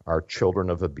are children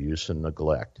of abuse and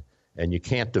neglect. And you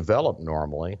can't develop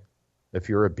normally if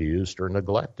you're abused or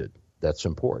neglected. That's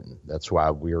important. That's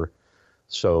why we're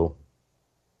so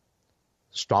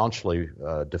staunchly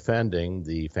defending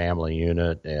the family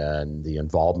unit and the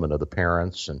involvement of the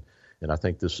parents. And I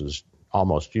think this is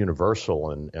almost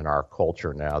universal in our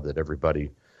culture now, that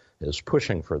everybody is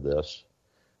pushing for this,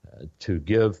 to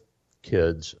give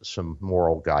kids some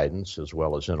moral guidance as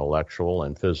well as intellectual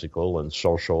and physical and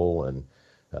social and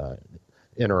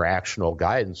interactional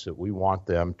guidance, that we want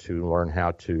them to learn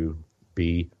how to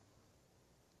be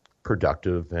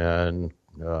productive and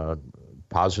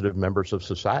positive members of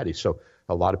society. So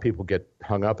a lot of people get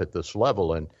hung up at this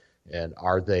level, and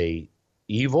are they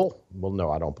evil? Well, no,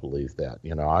 I don't believe that.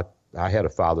 I had a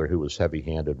father who was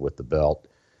heavy-handed with the belt,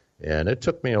 and it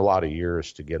took me a lot of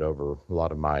years to get over a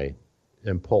lot of my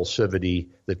impulsivity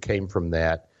that came from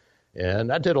that.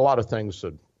 And I did a lot of things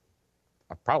that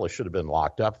I probably should have been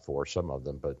locked up for, some of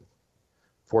them, but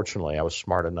fortunately I was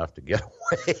smart enough to get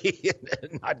away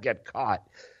and not get caught.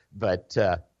 But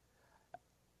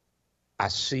I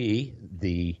see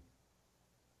the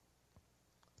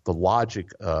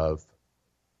logic of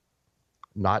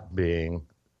not being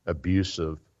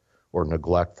abusive or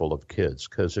neglectful of kids.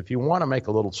 Because if you want to make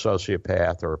a little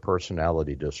sociopath or a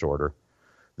personality disorder,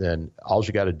 then all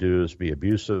you got to do is be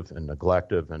abusive and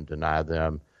neglective and deny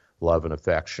them love and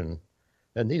affection.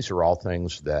 And these are all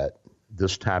things that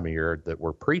this time of year that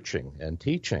we're preaching and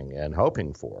teaching and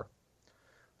hoping for.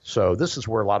 So this is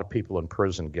where a lot of people in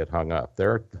prison get hung up.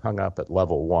 They're hung up at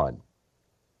level 1.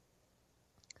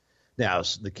 Now,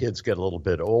 as the kids get a little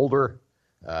bit older,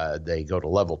 they go to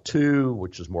level 2,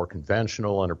 which is more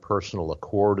conventional, interpersonal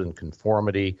accord and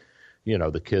conformity. You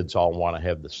know, the kids all want to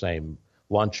have the same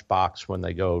lunchbox when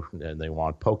they go, and they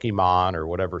want Pokemon or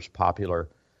whatever's popular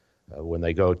when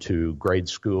they go to grade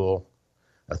school.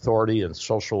 Authority and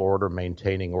social order,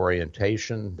 maintaining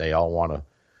orientation. They all want to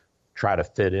try to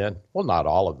fit in. Well, not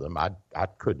all of them. I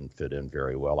couldn't fit in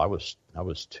very well. I was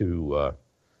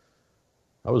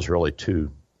really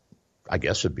too, I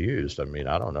guess, abused. I mean,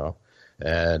 I don't know.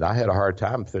 And I had a hard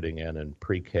time fitting in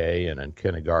pre-K and in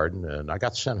kindergarten, and I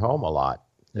got sent home a lot.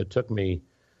 It took me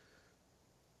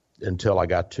until I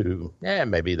got to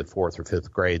maybe the 4th or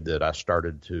 5th grade that I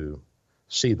started to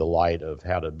see the light of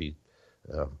how to be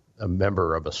a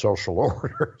member of a social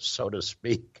order, so to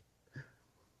speak.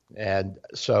 And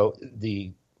so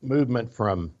the movement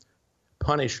from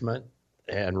punishment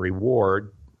and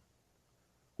reward,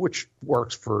 which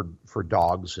works for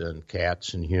dogs and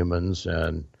cats and humans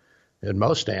and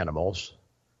most animals,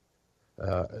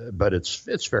 but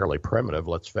it's fairly primitive,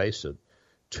 let's face it,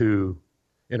 to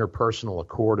interpersonal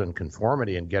accord and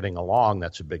conformity and getting along,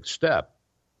 that's a big step.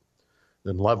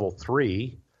 Then level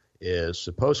 3 is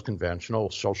the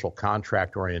post-conventional social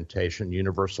contract orientation,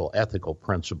 universal ethical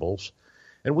principles.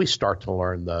 And we start to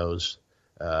learn those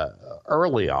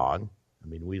early on. I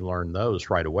mean, we learn those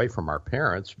right away from our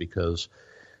parents because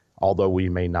although we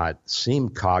may not seem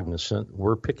cognizant,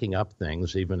 we're picking up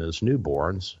things even as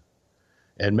newborns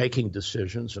and making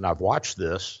decisions. And I've watched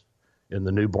this in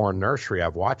the newborn nursery.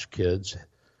 I've watched kids,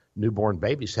 newborn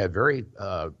babies, have very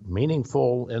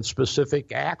meaningful and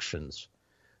specific actions,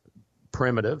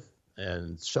 primitive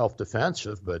and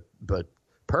self-defensive, but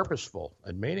purposeful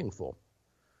and meaningful.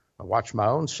 I watched my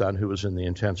own son, who was in the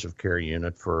intensive care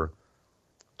unit for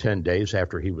 10 days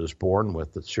after he was born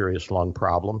with a serious lung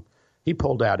problem. He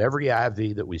pulled out every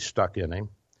IV that we stuck in him.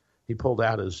 He pulled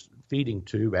out his feeding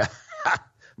tube. I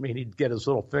mean, he'd get his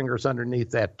little fingers underneath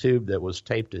that tube that was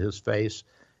taped to his face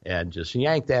and just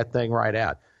yank that thing right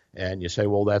out. And you say,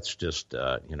 well, that's just,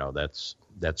 that's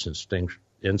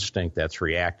instinct, that's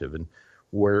reactive. And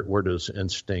where does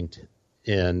instinct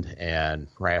end and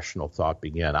rational thought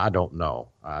begin? I don't know.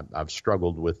 I've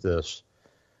struggled with this.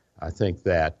 I think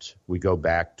that we go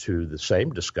back to the same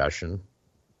discussion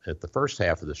at the first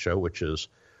half of the show, which is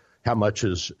how much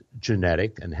is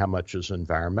genetic and how much is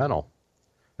environmental.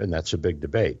 And that's a big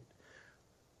debate.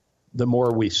 The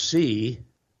more we see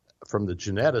from the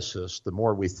geneticists, the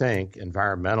more we think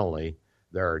environmentally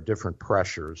there are different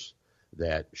pressures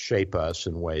that shape us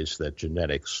in ways that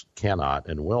genetics cannot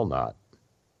and will not.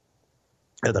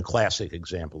 And the classic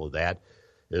example of that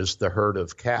is the herd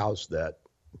of cows that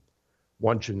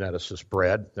one geneticist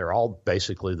bred. They're all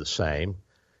basically the same.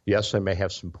 Yes, they may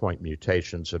have some point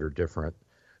mutations that are different,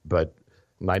 but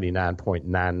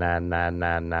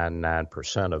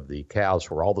 99.99999% of the cows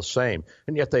were all the same,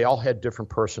 and yet they all had different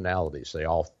personalities. They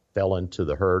all fell into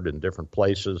the herd in different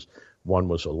places. One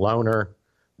was a loner,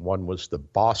 one was the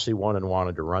bossy one and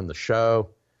wanted to run the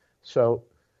show. So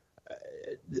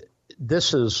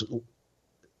this is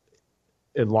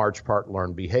in large part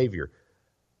learned behavior.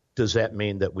 Does that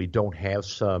mean that we don't have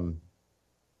some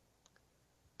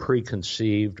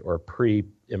preconceived or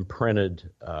pre-imprinted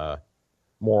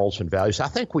morals and values? I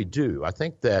think we do. I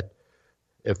think that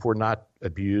if we're not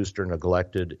abused or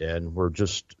neglected and we're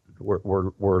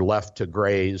left to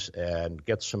graze and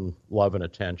get some love and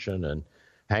attention and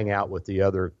hang out with the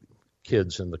other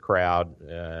kids in the crowd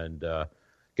and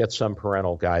get some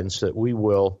parental guidance, that we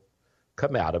will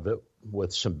come out of it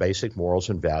with some basic morals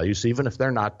and values, even if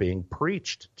they're not being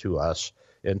preached to us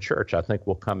in church. I think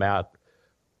we'll come out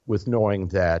with knowing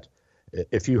that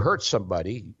if you hurt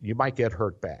somebody, you might get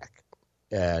hurt back.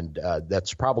 And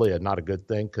that's probably not a good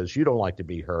thing because you don't like to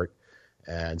be hurt.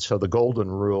 And so the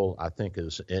golden rule, I think,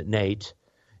 is innate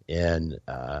in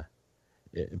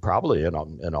probably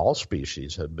in all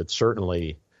species, but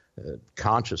certainly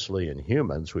consciously in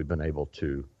humans, we've been able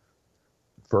to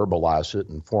verbalize it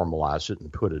and formalize it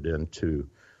and put it into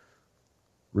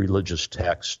religious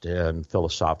text and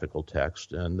philosophical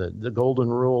text. And the golden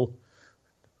rule,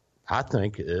 I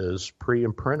think, is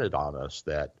pre-imprinted on us,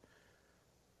 that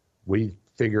we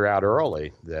figure out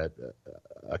early that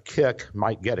a kick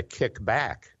might get a kick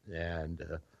back, and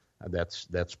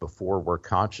that's before we're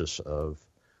conscious of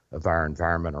of our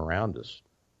environment around us.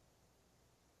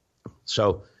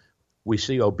 So we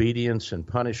see obedience and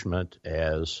punishment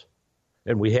as,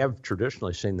 and we have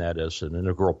traditionally seen that as an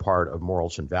integral part of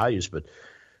morals and values, but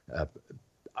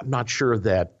I'm not sure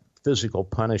that physical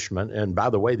punishment, and by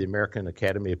the way, the American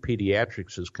Academy of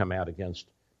Pediatrics has come out against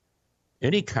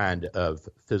any kind of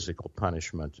physical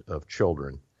punishment of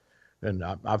children. And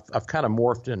I've kind of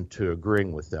morphed into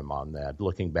agreeing with them on that.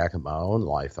 Looking back at my own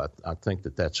life, I think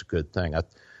that that's a good thing.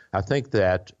 I think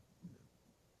that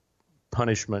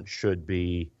punishment should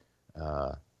be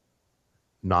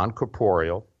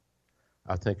non-corporeal.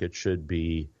 I think it should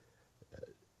be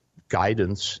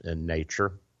guidance in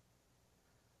nature.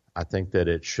 I think that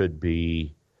it should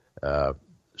be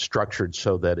structured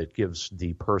so that it gives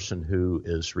the person who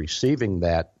is receiving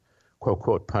that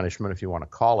quote punishment, if you want to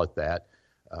call it that,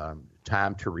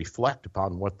 time to reflect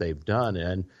upon what they've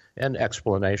done and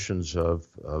explanations of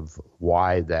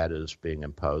why that is being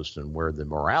imposed and where the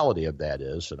morality of that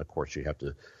is. And of course, you have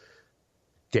to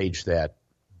gauge that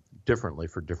differently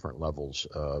for different levels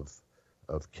of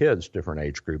kids, different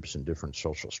age groups, and different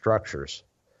social structures.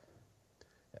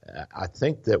 I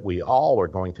think that we all are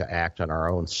going to act in our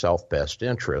own self-best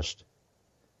interest,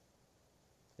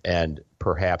 and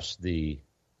perhaps the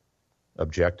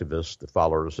objectivists, the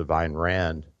followers of Ayn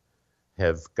Rand,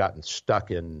 have gotten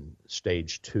stuck in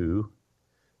stage 2,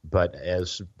 but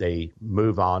as they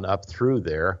move on up through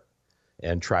there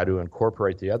and try to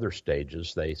incorporate the other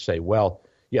stages, they say, well,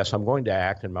 yes, I'm going to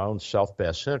act in my own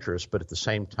self-best interest, but at the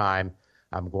same time,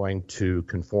 I'm going to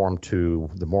conform to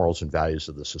the morals and values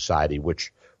of the society,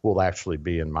 which will actually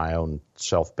be in my own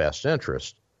self-best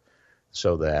interest,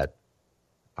 so that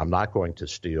I'm not going to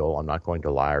steal, I'm not going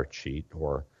to lie or cheat,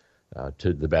 or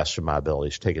to the best of my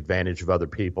abilities, take advantage of other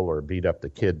people or beat up the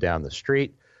kid down the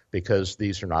street, because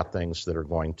these are not things that are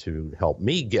going to help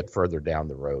me get further down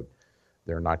the road.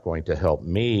 They're not going to help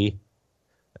me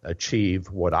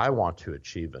achieve what I want to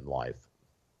achieve in life.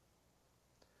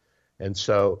 And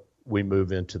so we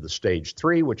move into the stage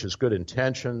 3, which is good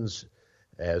intentions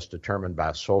as determined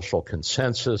by social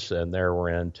consensus, and there we're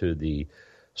into the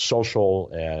social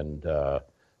and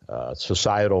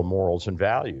societal morals and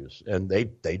values. And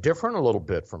they differ a little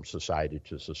bit from society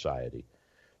to society.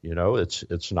 You know,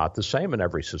 it's not the same in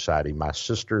every society. My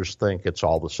sisters think it's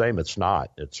all the same. It's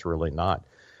not. It's really not.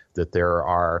 That there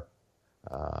are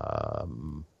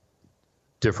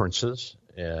differences,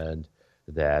 and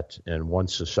that in one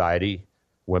society,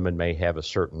 women may have a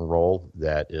certain role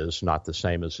that is not the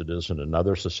same as it is in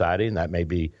another society, and that may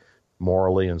be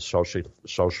morally and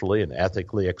socially and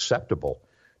ethically acceptable.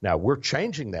 Now, we're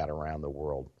changing that around the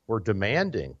world. We're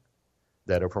demanding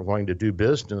that if we're going to do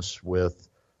business with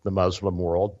the Muslim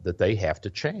world, that they have to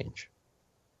change.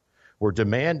 We're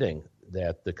demanding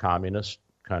that the communist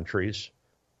countries,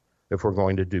 if we're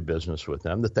going to do business with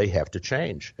them, that they have to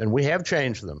change. And we have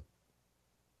changed them.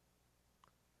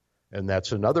 And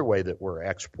that's another way that we're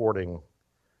exporting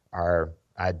our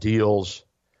ideals,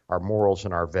 our morals,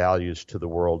 and our values to the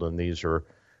world. And these are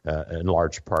in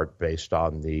large part based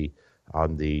on the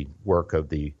work of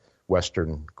the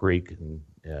Western Greek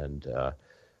and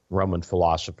Roman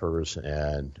philosophers,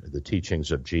 and the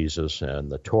teachings of Jesus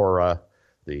and the Torah,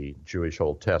 the Jewish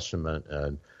Old Testament,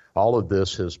 and all of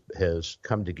this has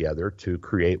come together to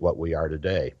create what we are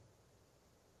today.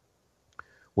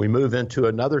 We move into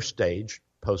another stage,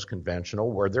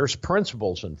 post-conventional, where there's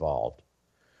principles involved.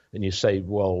 And you say,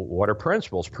 well, what are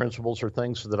principles? Principles are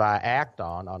things that I act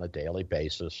on a daily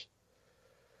basis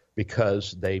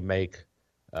because they make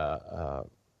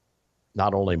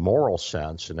not only moral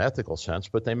sense and ethical sense,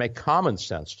 but they make common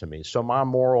sense to me. So my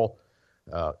moral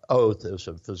oath as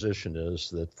a physician is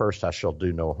that first I shall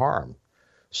do no harm.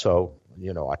 So,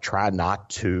 I try not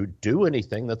to do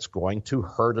anything that's going to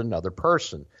hurt another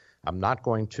person. I'm not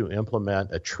going to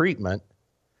implement a treatment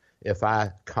if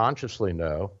I consciously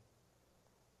know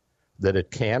that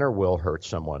it can or will hurt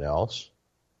someone else,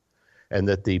 and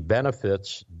that the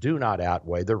benefits do not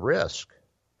outweigh the risk.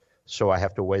 So I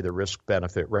have to weigh the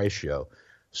risk-benefit ratio.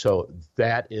 So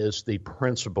that is the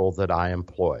principle that I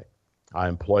employ. I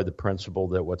employ the principle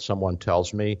that what someone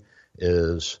tells me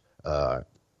is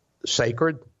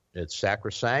sacred, it's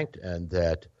sacrosanct, and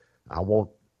that I won't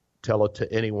tell it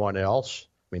to anyone else.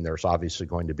 I mean, there's obviously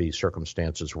going to be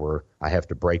circumstances where I have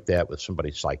to break that with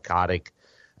somebody psychotic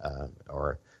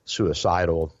or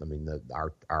suicidal. I mean,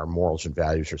 our morals and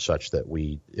values are such that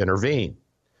we intervene.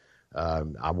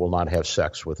 I will not have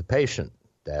sex with a patient.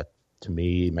 That, to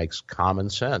me, makes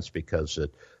common sense because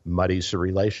it muddies the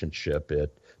relationship.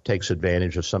 It takes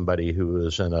advantage of somebody who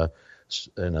is in a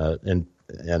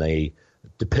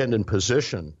dependent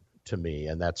position to me,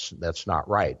 and that's not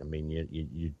right. I mean,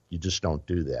 you just don't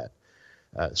do that.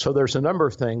 So there's a number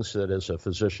of things that, as a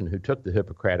physician who took the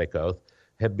Hippocratic Oath,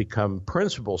 have become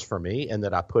principles for me and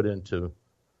that I put into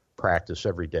practice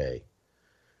every day.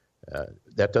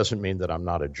 That doesn't mean that I'm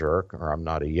not a jerk or I'm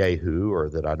not a yahoo or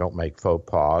that I don't make faux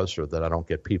pas or that I don't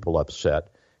get people upset.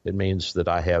 It means that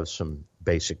I have some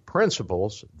basic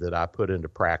principles that I put into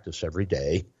practice every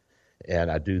day,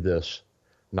 and I do this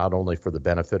not only for the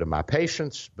benefit of my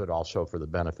patients, but also for the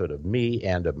benefit of me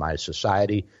and of my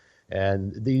society.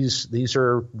 And these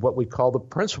are what we call the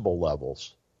principle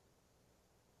levels.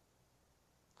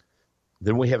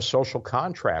 Then we have social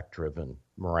contract-driven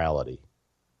morality.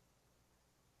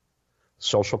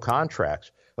 Social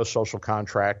contracts. A social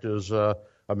contract is a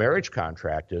marriage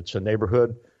contract. It's a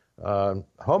neighborhood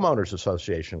homeowners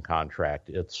association contract.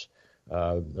 It's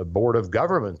a board of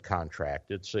government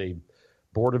contract. It's a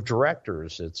board of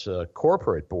directors. It's a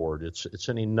corporate board. It's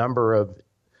any number of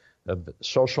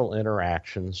social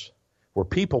interactions where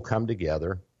people come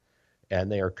together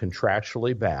and they are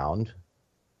contractually bound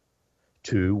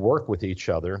to work with each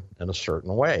other in a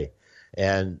certain way.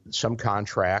 And some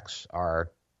contracts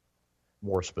are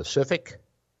more specific.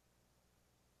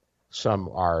 Some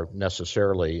are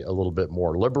necessarily a little bit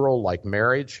more liberal, like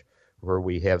marriage, where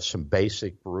we have some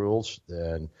basic rules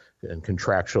and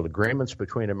contractual agreements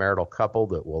between a marital couple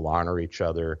that will honor each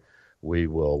other. We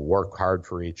will work hard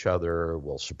for each other.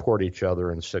 We'll support each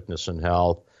other in sickness and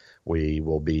health. We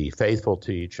will be faithful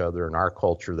to each other. In our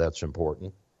culture, that's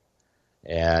important.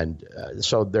 And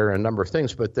so there are a number of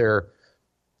things, but there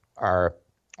are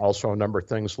also a number of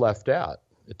things left out.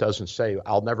 It doesn't say,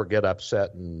 I'll never get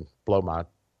upset and blow my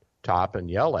top and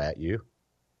yell at you.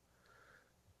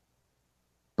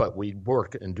 But we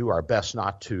work and do our best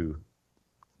not to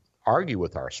argue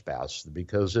with our spouse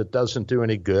because it doesn't do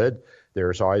any good.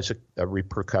 There's always a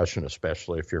repercussion,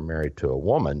 especially if you're married to a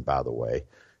woman, by the way,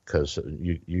 because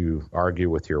you argue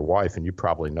with your wife, and you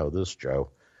probably know this, Joe.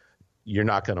 You're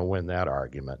not going to win that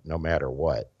argument no matter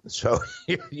what. So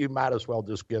you might as well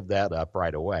just give that up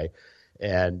right away.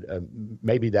 And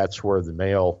maybe that's where the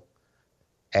male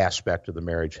aspect of the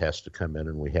marriage has to come in,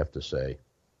 and we have to say,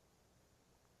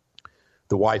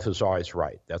 the wife is always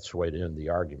right. That's the way to end the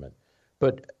argument.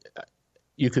 But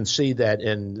you can see that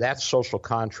in that social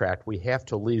contract, we have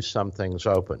to leave some things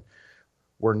open.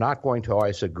 We're not going to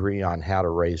always agree on how to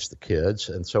raise the kids,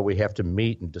 and so we have to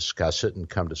meet and discuss it and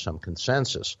come to some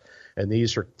consensus. And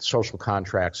these are social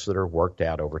contracts that are worked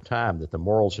out over time, that the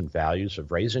morals and values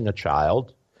of raising a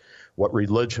child, what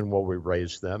religion will we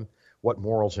raise them, what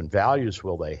morals and values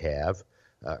will they have,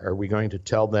 are we going to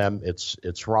tell them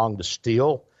it's wrong to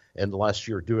steal unless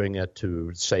you're doing it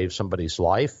to save somebody's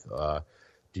life?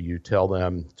 Do you tell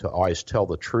them to always tell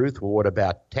the truth? Well, what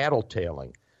about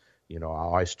tattletaling? You know, I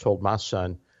always told my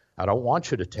son, I don't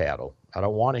want you to tattle. I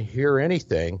don't want to hear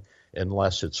anything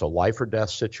unless it's a life or death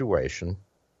situation,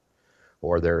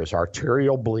 or there is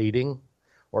arterial bleeding,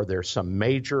 or there's some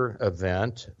major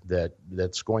event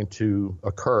that's going to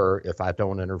occur if I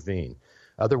don't intervene.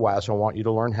 Otherwise, I want you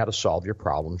to learn how to solve your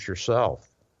problems yourself.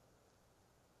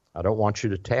 I don't want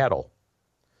you to tattle.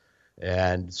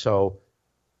 And so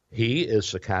he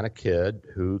is the kind of kid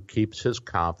who keeps his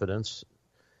confidence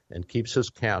and keeps his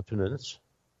countenance,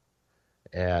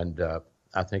 and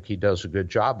I think he does a good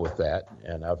job with that.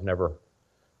 And I've never,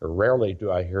 or rarely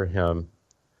do I hear him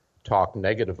talk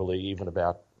negatively even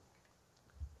about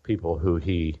people who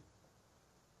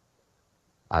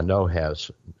I know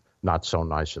has not so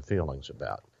nice of feelings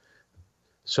about.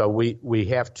 So we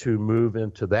have to move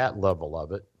into that level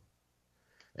of it.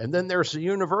 And then there's the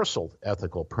universal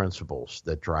ethical principles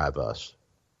that drive us.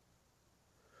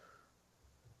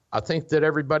 I think that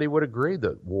everybody would agree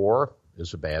that war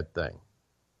is a bad thing.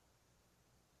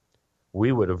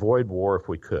 We would avoid war if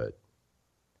we could.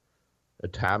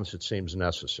 At times it seems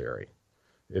necessary.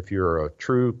 If you're a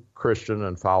true Christian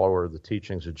and follower of the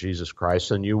teachings of Jesus Christ,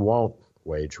 then you won't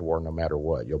wage war no matter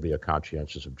what. You'll be a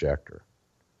conscientious objector.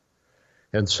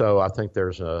 And so I think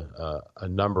there's a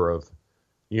number of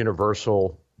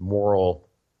universal moral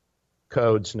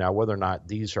codes. Now, whether or not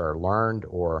these are learned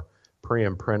or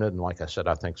pre-imprinted, and like I said,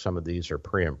 I think some of these are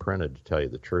pre-imprinted, to tell you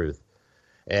the truth.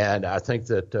 And I think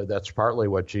that that's partly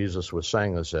what Jesus was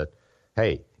saying, is that,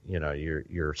 hey, you know,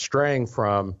 you're straying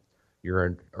from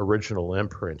your original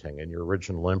imprinting, and your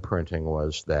original imprinting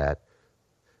was that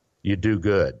you do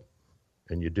good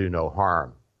and you do no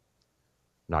harm,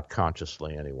 not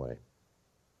consciously anyway.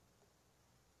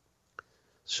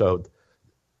 So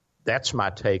that's my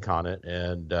take on it,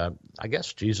 and I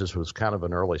guess Jesus was kind of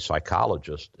an early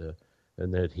psychologist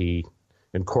in that he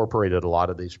incorporated a lot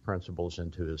of these principles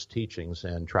into his teachings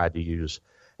and tried to use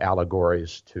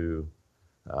allegories to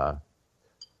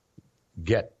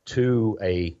get to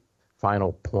a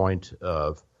final point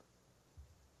of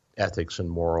ethics and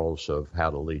morals of how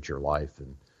to lead your life.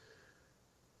 And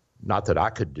not that I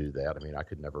could do that. I mean, I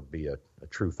could never be a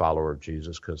true follower of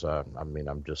Jesus because I'm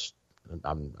not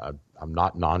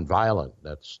nonviolent.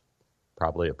 That's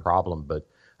probably a problem. But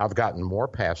I've gotten more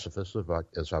pacifist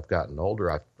as I've gotten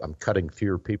older. I'm cutting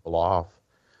fewer people off,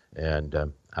 and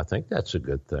I think that's a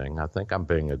good thing. I think I'm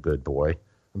being a good boy.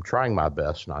 I'm trying my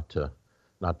best not to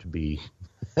be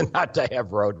not to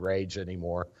have road rage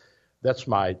anymore. That's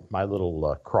my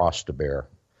little cross to bear.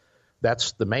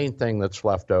 That's the main thing that's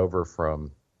left over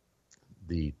from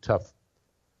the tough,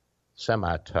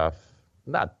 semi-tough,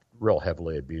 not real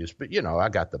heavily abused, but, I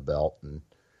got the belt, and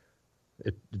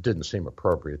it didn't seem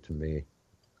appropriate to me,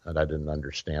 and I didn't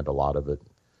understand a lot of it.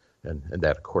 And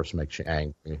that, of course, makes you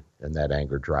angry, and that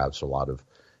anger drives a lot of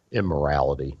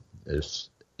immorality, as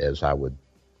I would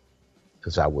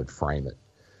frame it.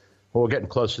 Well, we're getting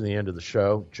close to the end of the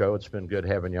show. Joe, it's been good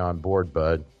having you on board,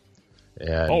 bud.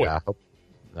 And I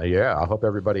hope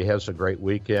everybody has a great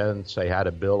weekend. Say hi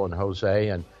to Bill and Jose.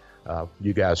 And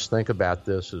you guys think about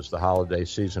this as the holiday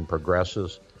season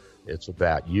progresses. It's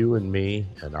about you and me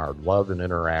and our love and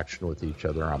interaction with each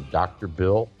other. I'm Dr.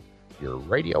 Bill, your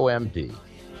Radio MD.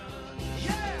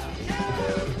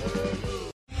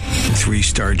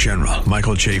 3-star General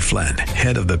Michael J. Flynn,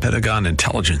 head of the Pentagon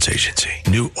Intelligence Agency,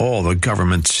 knew all the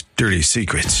government's dirty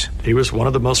secrets. He was one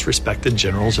of the most respected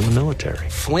generals in the military.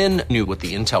 Flynn knew what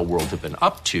the intel world had been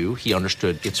up to. He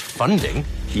understood its funding.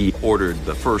 He ordered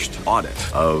the first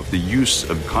audit of the use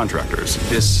of contractors.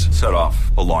 This set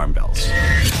off alarm bells.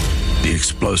 The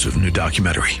explosive new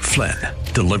documentary, Flynn,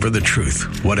 Deliver the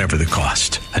Truth, Whatever the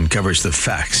Cost, uncovers the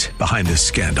facts behind this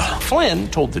scandal. Flynn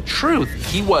told the truth.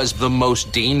 He was the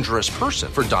most dangerous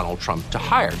person for Donald Trump to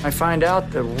hire. I find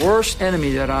out the worst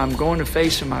enemy that I'm going to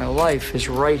face in my life is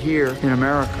right here in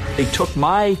America. They took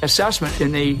my assessment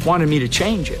and they wanted me to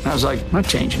change it. And I was like, I'm not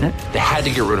changing it. They had to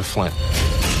get rid of Flynn.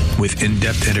 With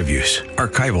in-depth interviews,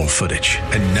 archival footage,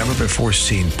 and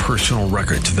never-before-seen personal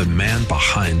records of the man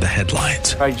behind the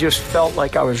headlines. I just felt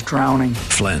like I was drowning.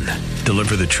 Flynn,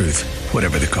 Deliver the Truth,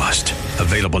 Whatever the Cost.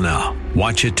 Available now.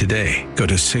 Watch it today. Go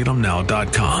to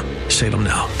salemnow.com.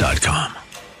 salemnow.com.